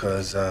walk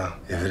because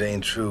if it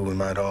ain't true, we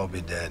might all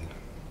be dead.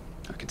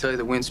 I can tell you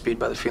the wind speed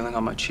by the feeling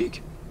on my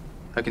cheek.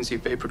 I can see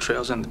vapor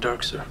trails in the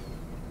dark, sir.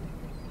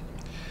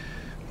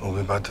 Well,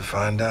 we're about to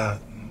find out.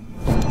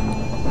 Okay,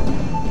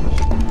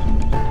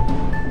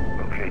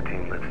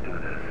 team, let's do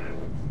this.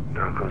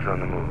 Narco's on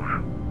the move.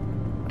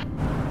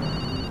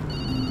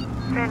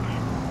 Finch.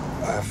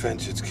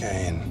 Finch, it's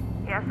Kane.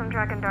 Yes, I'm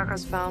tracking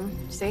Darko's phone.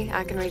 See,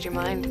 I can read your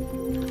mind.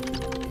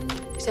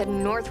 He's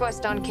heading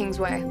northwest on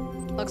Kingsway.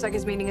 Looks like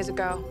his meeting is a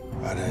go.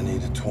 I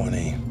need a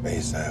 20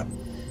 ASAP.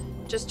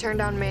 Just turned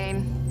down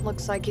Maine.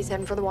 Looks like he's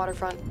heading for the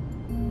waterfront.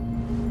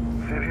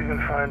 See if you can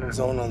find a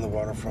zone on the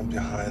waterfront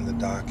behind the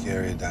dock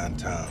area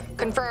downtown.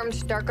 Confirmed.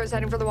 Darko's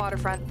heading for the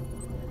waterfront.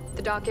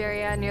 The dock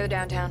area near the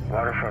downtown.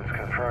 Waterfront's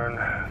confirmed.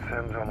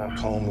 Sims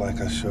almost home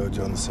like I showed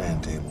you on the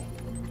sand table.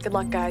 Good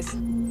luck, guys.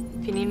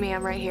 If you need me,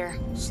 I'm right here.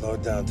 Slow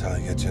it down till I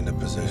get you into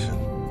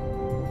position.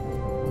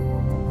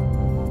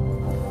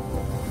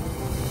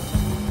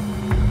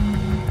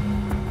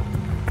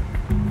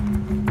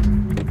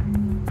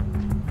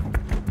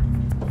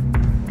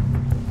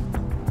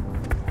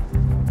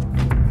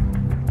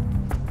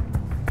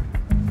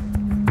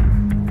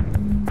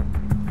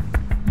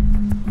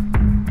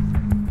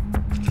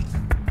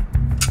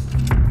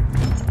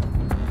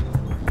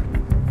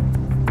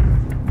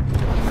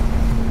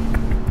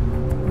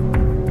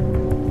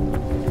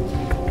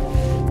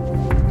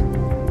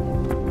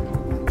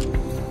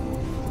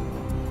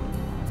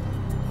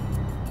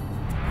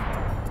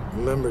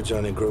 Remember,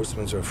 Johnny,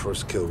 Grossman's our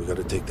first kill. We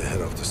gotta take the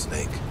head off the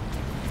snake.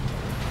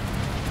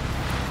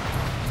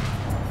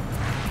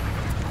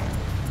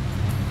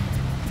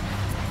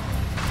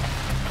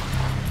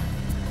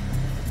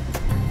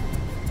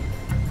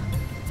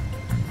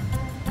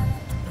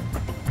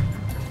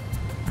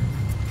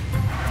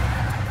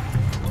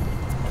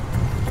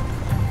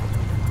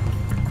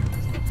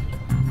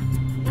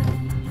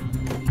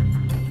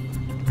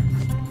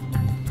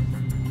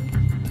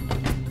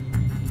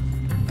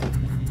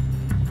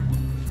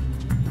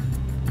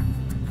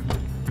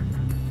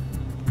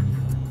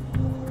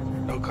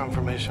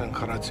 Confirmation on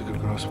Karadzik or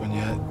Grossman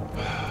yet.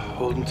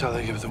 Hold until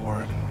I give the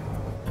word.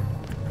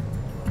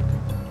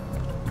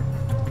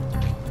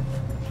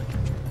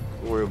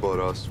 Don't worry about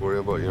us. Worry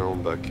about your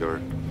own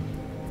backyard.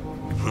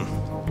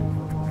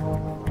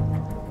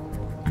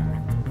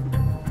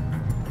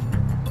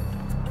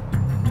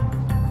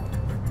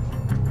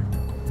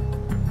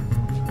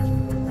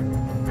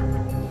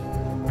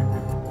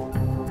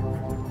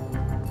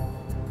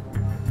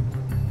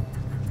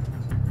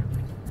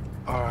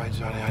 All right,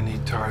 Johnny, I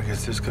need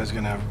targets. This guy's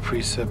gonna have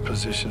preset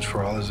positions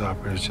for all his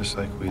operators, just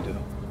like we do.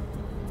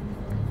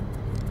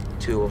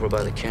 2 over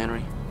by the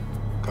cannery.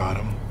 Got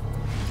him.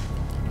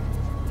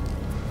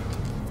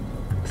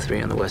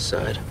 3 on the west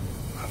side.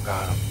 I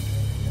got him.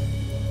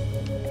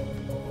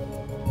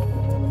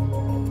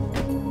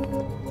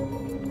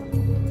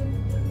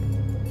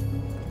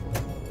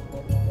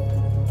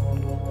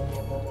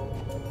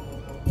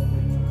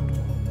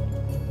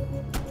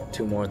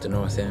 Two more at the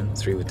north end,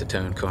 3 with the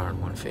town car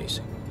and 1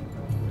 facing.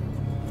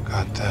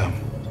 Got them.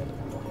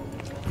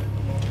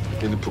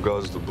 Или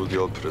пугал да буди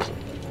от prison.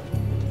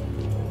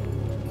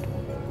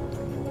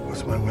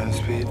 What's my wind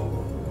speed?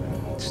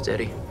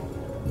 Steady.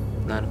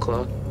 9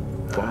 o'clock,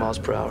 4 miles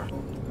per hour.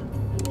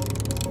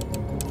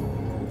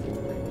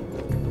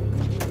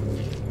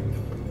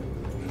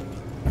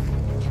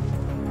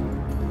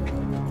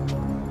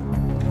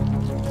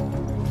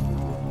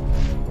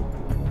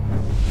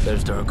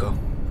 There's Darko.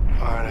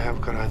 All right, I have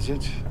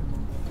Karadzic.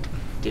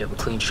 Do you have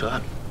a clean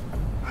shot?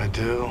 I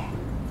do.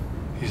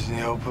 He's in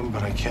the open,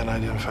 but I can't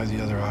identify the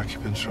other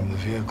occupants from the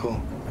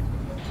vehicle.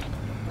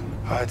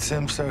 All right,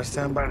 Sim, sir,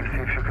 stand by to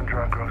see if you can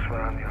draw Grossman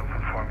on the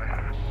open for me.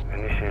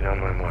 Initiate on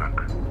my mark.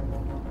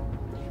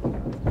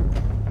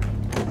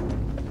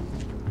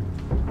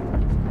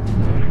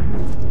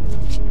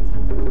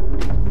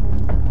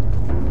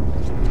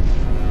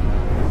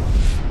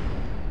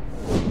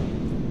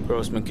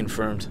 Grossman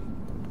confirmed.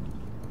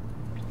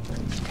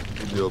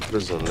 Budio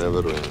prison, ne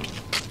verujem.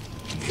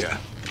 Yeah.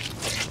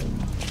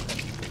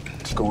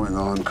 What's going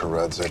on,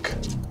 Karadzic?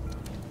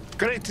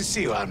 Great to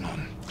see you,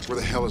 Arnon. Where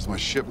the hell is my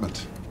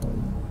shipment?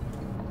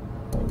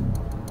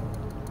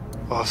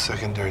 All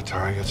secondary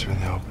targets are in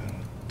the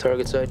open.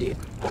 Target's ID.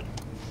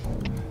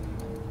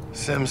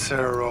 Sim,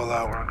 Sarah, roll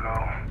out. We're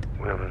go.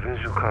 We have a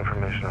visual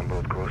confirmation on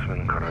both Grossman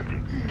and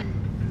Karadzic.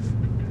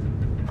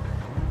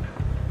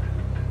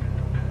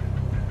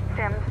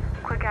 Sims,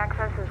 quick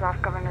access is off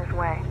Governor's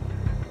Way.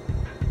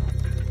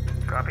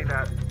 Copy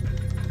that.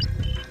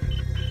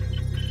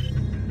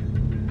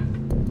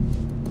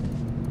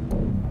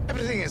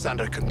 Everything is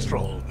under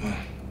control.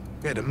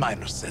 We had a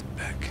minor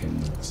setback.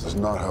 This is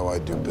not how I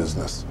do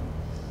business.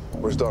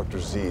 Where's Dr.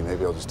 Z?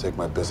 Maybe I'll just take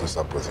my business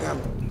up with him.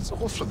 It's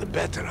all for the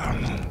better,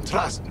 Arnon.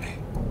 Trust me.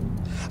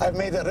 I've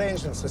made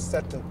arrangements with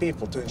certain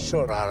people to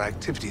ensure our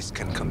activities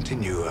can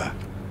continue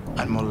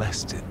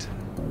unmolested.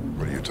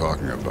 What are you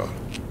talking about?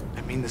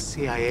 I mean, the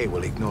CIA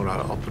will ignore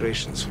our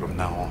operations from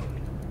now on.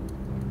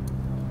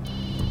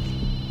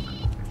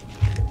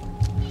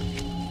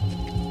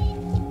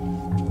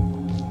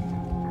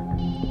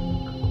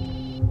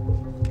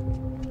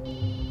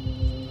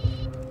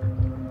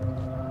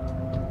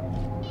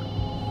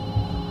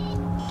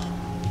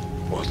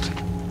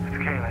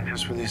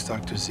 Just released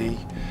Dr. Z.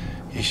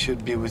 He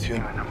should be with you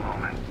in a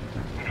moment.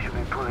 You should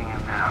be pulling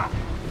him now.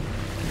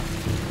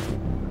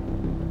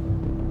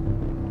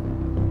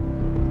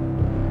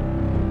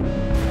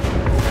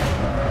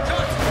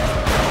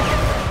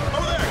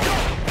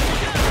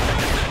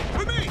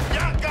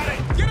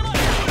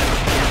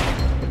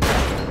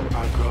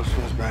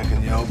 Grossman's back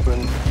in the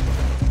open.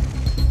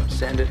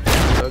 Send it.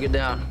 Target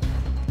down.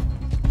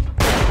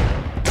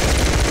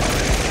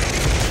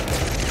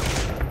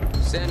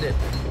 Send it.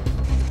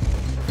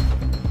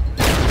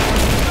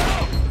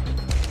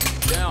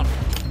 Down.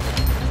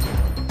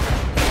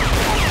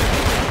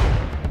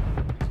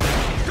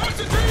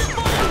 Concentrated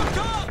fire on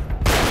top!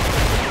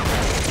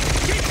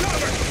 Keep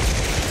cover!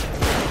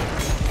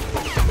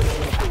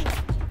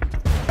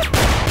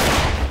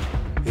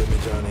 Hear me,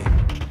 Johnny.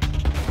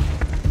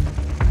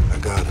 I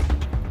got him.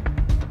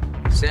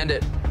 Send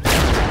it.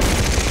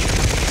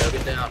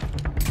 Target down.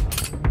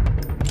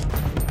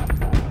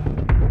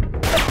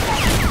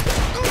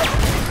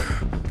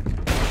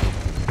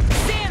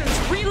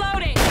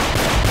 Reloading!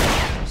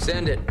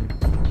 Send it.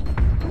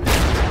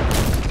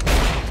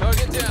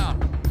 Target down.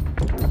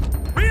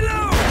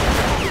 Reload!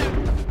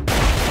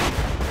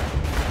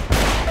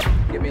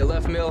 Give me a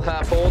left mill,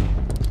 half hold.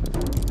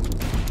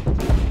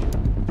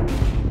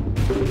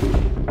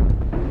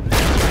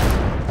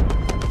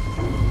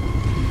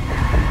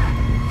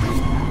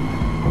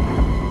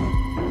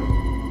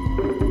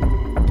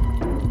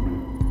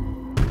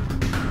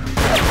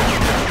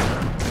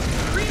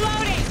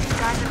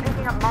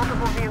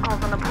 Multiple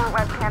vehicles on the port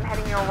webcam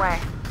heading your way.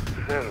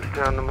 Sim,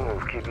 stay on the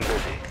move. Keep him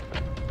busy.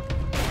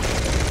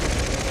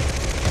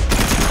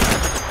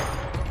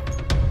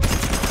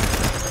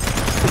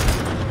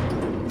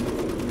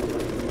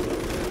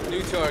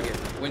 New target.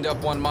 Wind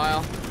up 1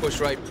 mile. Push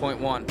right,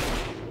 0.1.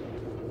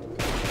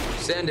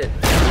 Send it.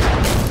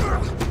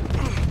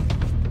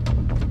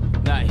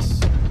 Nice.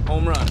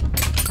 Home run.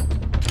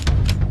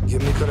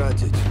 Give me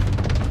Karadzic.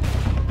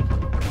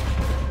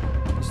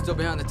 Still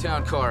behind the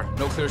town car.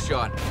 No clear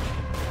shot.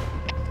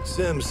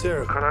 Sim,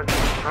 Sarah.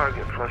 Karadzic,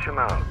 target. Flush him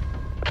out.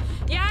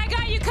 Yeah, I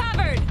got you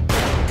covered!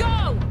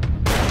 Go!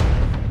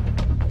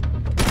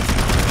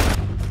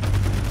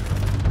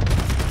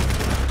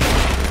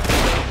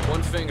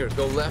 One finger.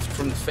 Go left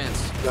from the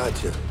fence.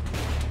 Gotcha.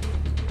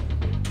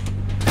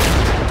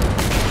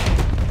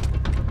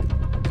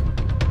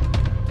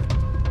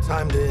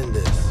 Time to end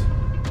this.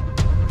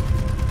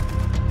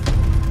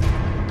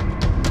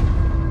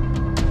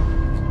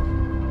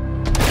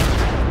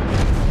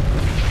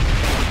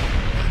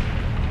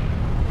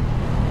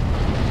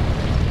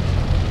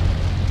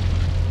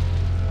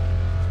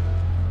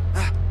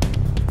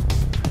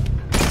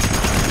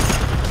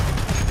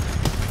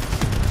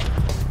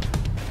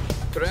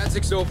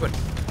 Forensic's open.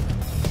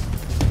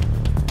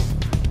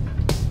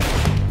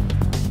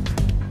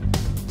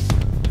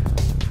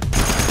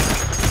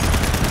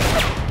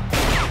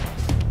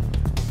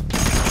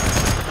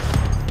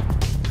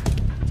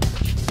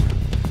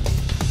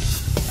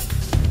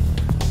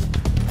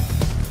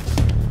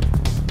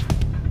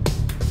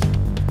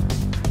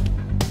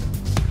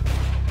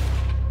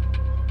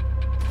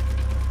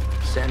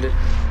 Send it.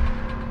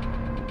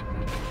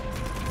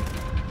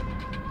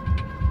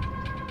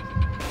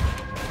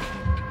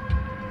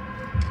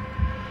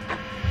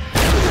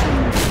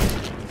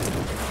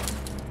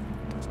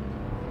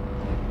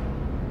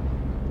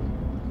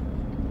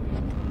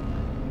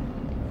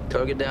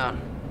 Target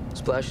down.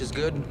 Splash is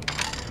good.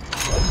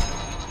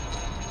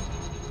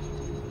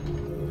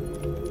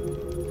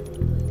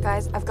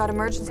 Guys, I've got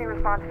emergency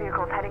response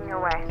vehicles heading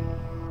your way.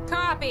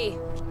 Copy.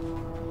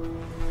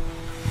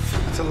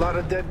 It's a lot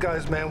of dead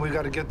guys, man. We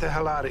gotta get the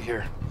hell out of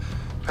here.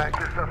 Pack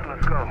your stuff,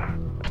 let's go.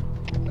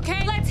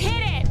 Okay, let's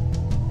hit it!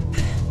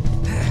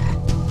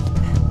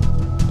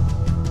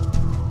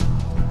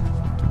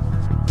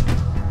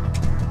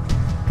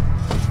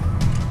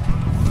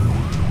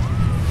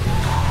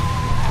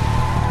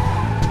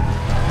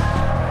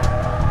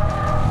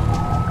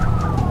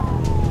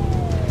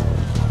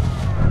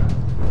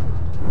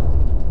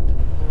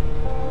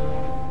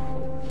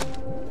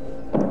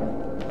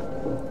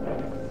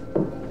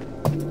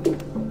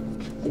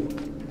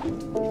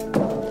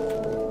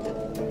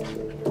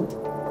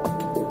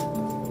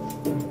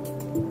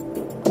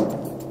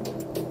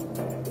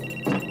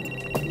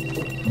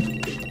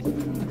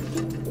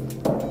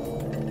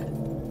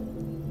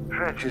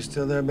 You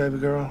still there, baby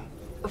girl?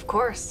 Of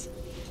course.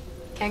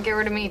 Can't get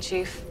rid of me,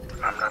 Chief.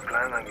 I'm not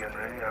planning on getting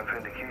ready. I'm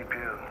finna keep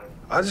you.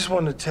 I just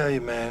wanted to tell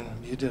you, man,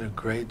 you did a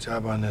great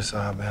job on this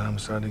job, man. I'm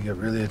starting to get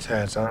really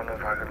attached. I don't know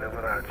if I could live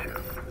without you.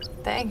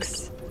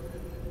 Thanks.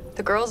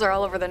 The girls are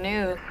all over the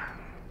news.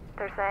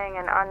 They're saying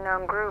an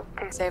unknown group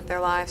saved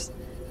their lives.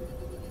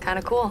 Kind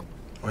of cool.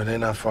 Well, they're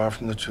not far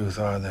from the truth,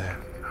 are they?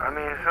 I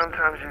mean,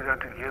 sometimes you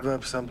got to Give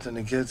up something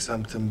to get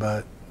something,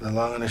 but the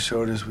long and the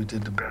short is we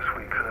did the best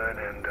we could,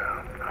 and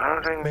I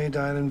don't think May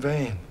died in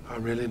vain. I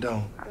really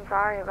don't. I'm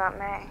sorry about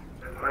May.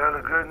 Well,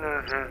 the good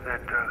news is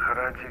that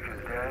Karachik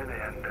is dead,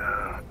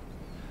 and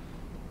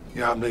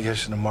Your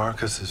obligation to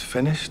Marcus is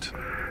finished.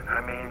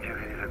 that means you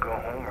can either go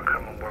home or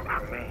come and work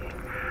for me.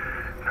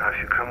 Now,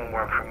 if you come and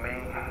work for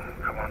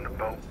me, come on the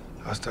boat.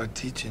 I'll start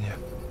teaching you.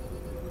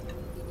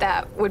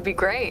 That would be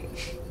great.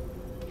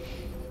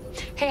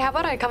 Hey, how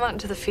about I come out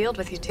into the field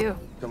with you, too?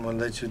 I'm gonna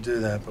let you do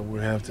that, but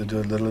we'll have to do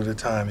it a little at a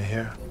time, you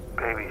hear?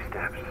 Baby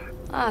steps.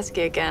 I'll ask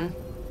you again.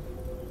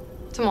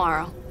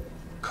 Tomorrow.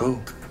 Cool.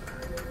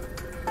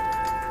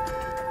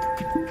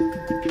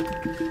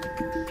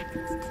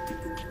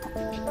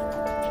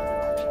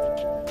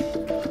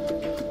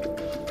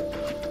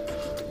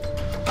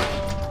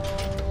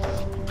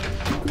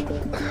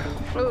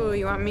 Oh,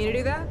 you want me to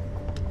do that?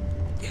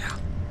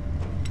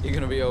 You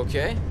gonna be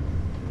okay?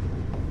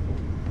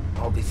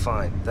 I'll be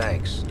fine,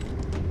 thanks.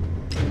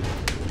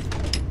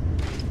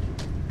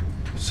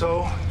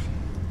 So,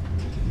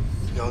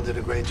 y'all did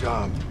a great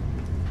job.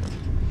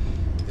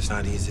 It's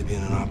not easy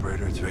being an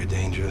operator. It's very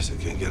dangerous. It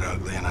can get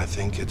ugly, and I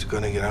think it's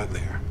gonna get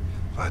uglier.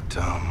 But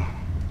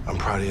I'm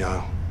proud of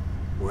y'all.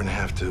 We're gonna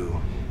have to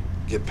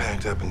get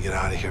packed up and get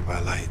out of here by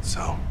light,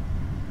 so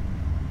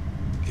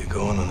get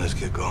going on this,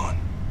 get going.